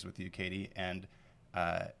office with you, Katie, and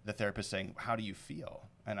the therapist saying, "How do you feel?"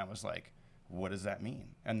 And I was like, "What does that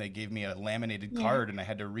mean?" And they gave me a laminated card, and I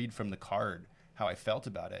had to read from the card how I felt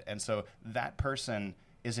about it. And so that person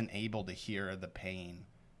isn't able to hear the pain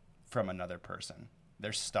from another person.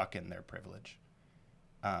 They're stuck in their privilege.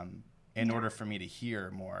 In order for me to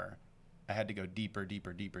hear more, I had to go deeper,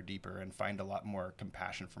 deeper, deeper, deeper, and find a lot more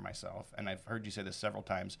compassion for myself. And I've heard you say this several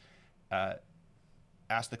times.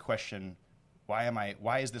 Ask the question, why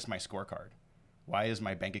is this my scorecard? Why is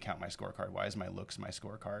my bank account my scorecard? Why is my looks my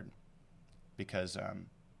scorecard? Because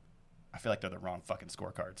I feel like they're the wrong fucking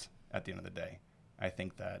scorecards at the end of the day. I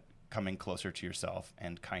think that coming closer to yourself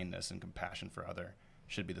and kindness and compassion for other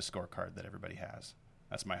should be the scorecard that everybody has.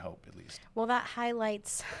 That's my hope, at least. Well, that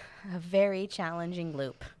highlights a very challenging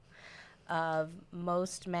loop of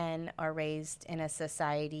most men are raised in a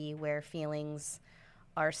society where feelings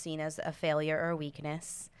are seen as a failure or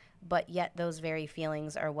weakness, but yet those very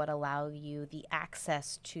feelings are what allow you the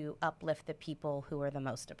access to uplift the people who are the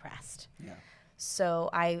most oppressed. Yeah. So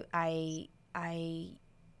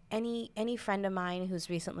any friend of mine who's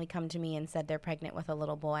recently come to me and said they're pregnant with a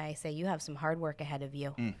little boy, I say, you have some hard work ahead of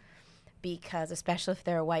you. Because especially if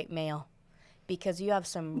they're a white male, because you have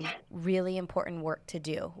some really important work to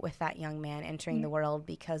do with that young man entering the world,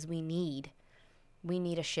 because we need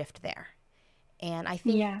a shift there. And I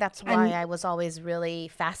think that's why I was always really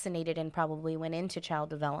fascinated and probably went into child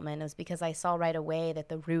development, is because I saw right away that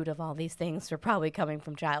the root of all these things were probably coming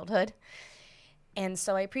from childhood. And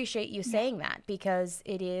so I appreciate you saying that, because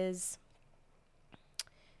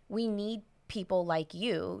we need people like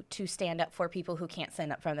you to stand up for people who can't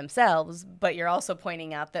stand up for themselves, but you're also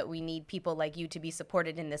pointing out that we need people like you to be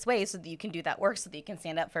supported in this way so that you can do that work, so that you can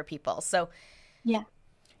stand up for people. So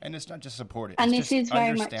and it's not just support it. And it's this just is very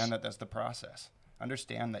understand much that that's the process.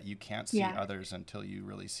 Understand that you can't see others until you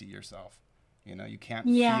really see yourself. You can't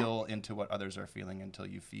feel into what others are feeling until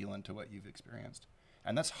you feel into what you've experienced.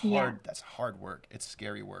 And that's hard. That's hard work. It's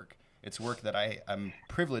scary work. It's work that I am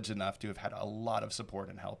privileged enough to have had a lot of support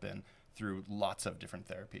and help in through lots of different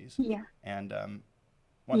therapies. Yeah. And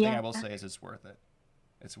one thing I will say is it's worth it.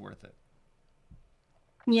 It's worth it.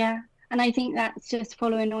 Yeah. And I think that's just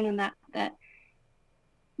following on that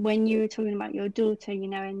when you were talking about your daughter, you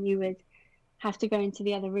know, and you would have to go into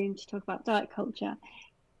the other room to talk about diet culture,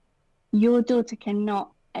 your daughter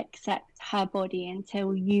cannot accept her body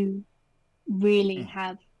until you really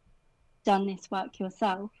have done this work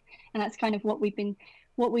yourself. And that's kind of what we've been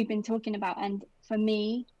talking about. And for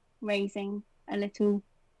me, raising a little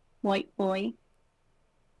white boy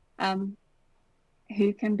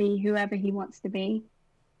who can be whoever he wants to be,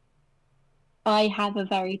 I have a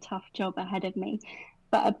very tough job ahead of me.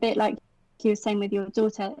 But a bit like you were saying with your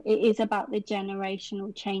daughter, it is about the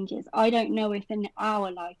generational changes. I don't know if in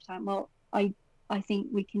our lifetime, well, I think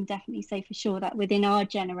we can definitely say for sure that within our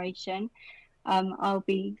generation, I'll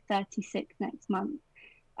be 36 next month,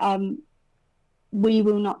 we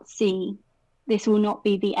will not see, this will not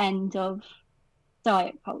be the end of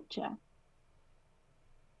diet culture.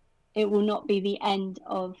 It will not be the end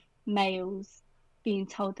of males being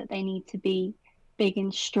told that they need to be big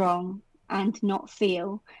and strong and not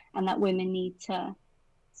feel, and that women need to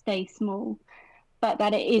stay small, but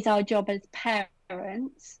that it is our job as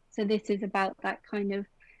parents. So this is about that kind of,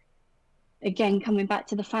 again, coming back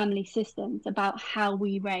to the family systems, about how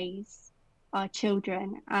we raise our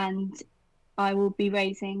children. And I will be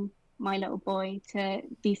raising my little boy to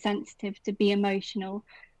be sensitive, to be emotional.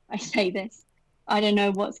 I say this, I don't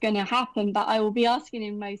know what's going to happen, but I will be asking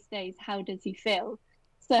him most days, how does he feel?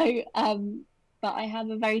 So, but I have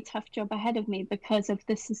a very tough job ahead of me because of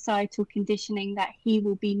the societal conditioning that he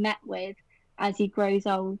will be met with as he grows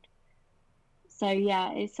old. So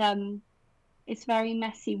yeah, it's very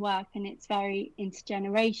messy work, and it's very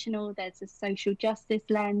intergenerational. There's a social justice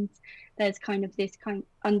lens. There's kind of this kind of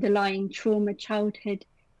underlying trauma childhood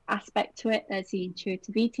aspect to it. There's the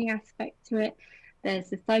intuitive eating aspect to it. There's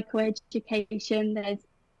the psychoeducation. There's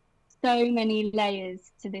so many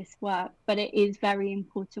layers to this work, but it is very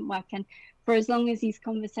important work. And for as long as these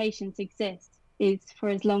conversations exist, is for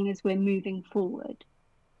as long as we're moving forward.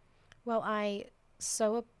 Well, I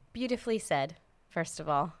so beautifully said, first of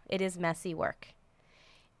all, it is messy work.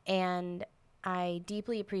 And I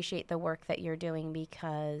deeply appreciate the work that you're doing,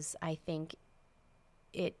 because I think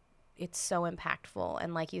it's so impactful.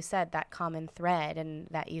 And like you said, that common thread and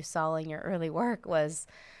that you saw in your early work was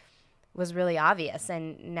really obvious.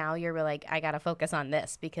 And now you're like, I got to focus on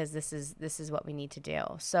this, because this is what we need to do.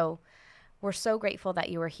 So we're so grateful that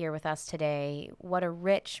you were here with us today. What a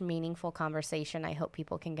rich, meaningful conversation. I hope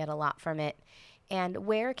people can get a lot from it. And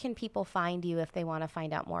where can people find you if they want to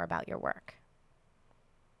find out more about your work?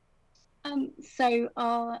 So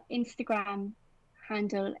our Instagram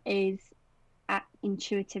handle is at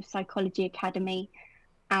Intuitive Psychology Academy,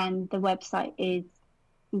 and the website is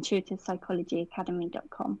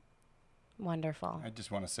intuitivepsychologyacademy.com. Wonderful. I just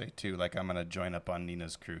want to say too, like, I'm going to join up on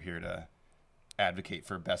Nina's crew here to advocate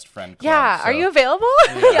for best friend club. Yeah, so, are you available?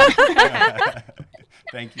 Yeah.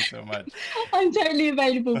 Thank you so much. I'm totally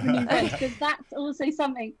available for new guys, because that's also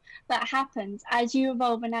something that happens as you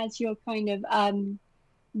evolve and as your kind of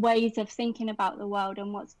ways of thinking about the world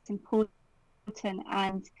and what's important,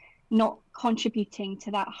 and not contributing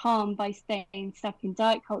to that harm by staying stuck in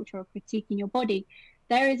diet culture or critiquing your body.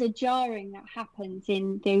 There is a jarring that happens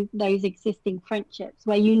in those existing friendships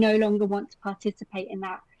where you no longer want to participate in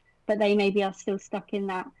that, but they maybe are still stuck in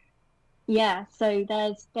that. Yeah, so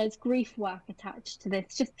there's grief work attached to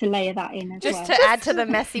this, just to layer that in as well. Just to add to the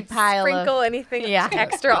messy pile Sprinkle of anything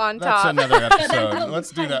extra on That's top. another But there's episode. lots Let's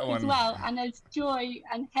of do that hope one. as well, and there's joy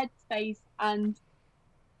and headspace and,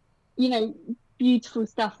 you know, beautiful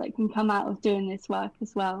stuff that can come out of doing this work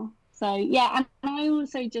as well. So yeah, and I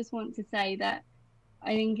also just want to say that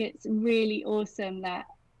I think it's really awesome that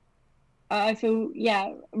I feel,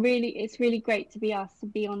 yeah, really, it's really great to be asked to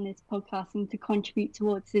be on this podcast and to contribute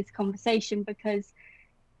towards this conversation, because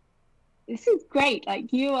this is great.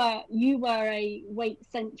 Like, you were a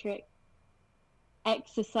weight-centric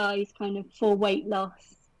exercise kind of for weight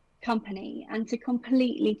loss company, and to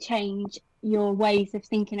completely change your ways of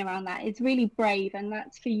thinking around that is really brave. And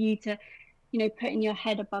that's for you to, you know, putting your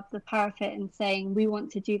head above the parapet and saying, we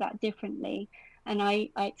want to do that differently. And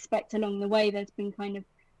I expect along the way there's been kind of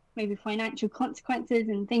maybe financial consequences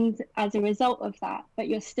and things as a result of that, but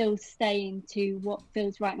you're still staying to what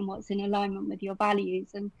feels right and what's in alignment with your values.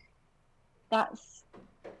 And that's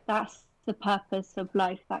the purpose of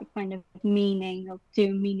life, that kind of meaning of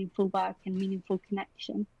doing meaningful work and meaningful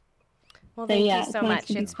connection. Well, So, thank yeah, you so it's nice much.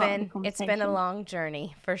 to be It's part of the been a conversation. long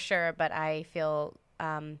journey for sure, but I feel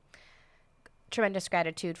tremendous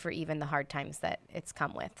gratitude for even the hard times that it's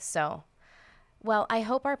come with. So, well, I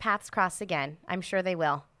hope our paths cross again. I'm sure they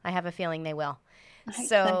will. I have a feeling they will.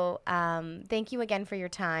 So thank you again for your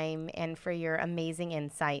time and for your amazing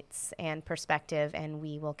insights and perspective, and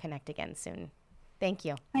we will connect again soon. Thank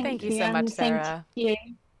you. Thank you so much, Sarah. Thank you.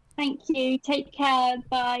 Thank you. Take care.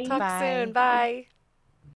 Bye. Talk Bye. soon. Bye.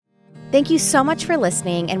 Thank you so much for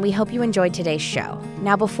listening, and we hope you enjoyed today's show.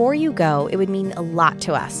 Now, before you go, it would mean a lot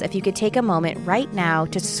to us if you could take a moment right now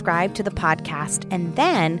to subscribe to the podcast and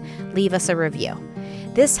then leave us a review.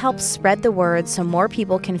 This helps spread the word so more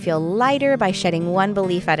people can feel lighter by shedding one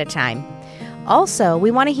belief at a time. Also,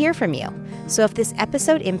 we want to hear from you. So if this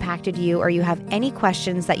episode impacted you or you have any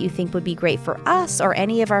questions that you think would be great for us or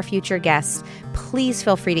any of our future guests, please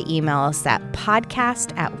feel free to email us at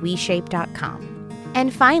podcast@WeShape.com.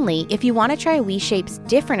 And finally, if you want to try WeShape's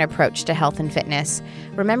different approach to health and fitness,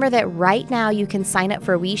 remember that right now you can sign up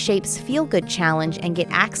for WeShape's Feel Good Challenge and get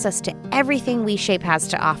access to everything WeShape has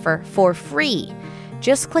to offer for free.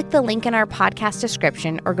 Just click the link in our podcast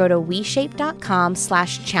description or go to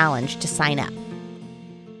WeShape.com/challenge to sign up.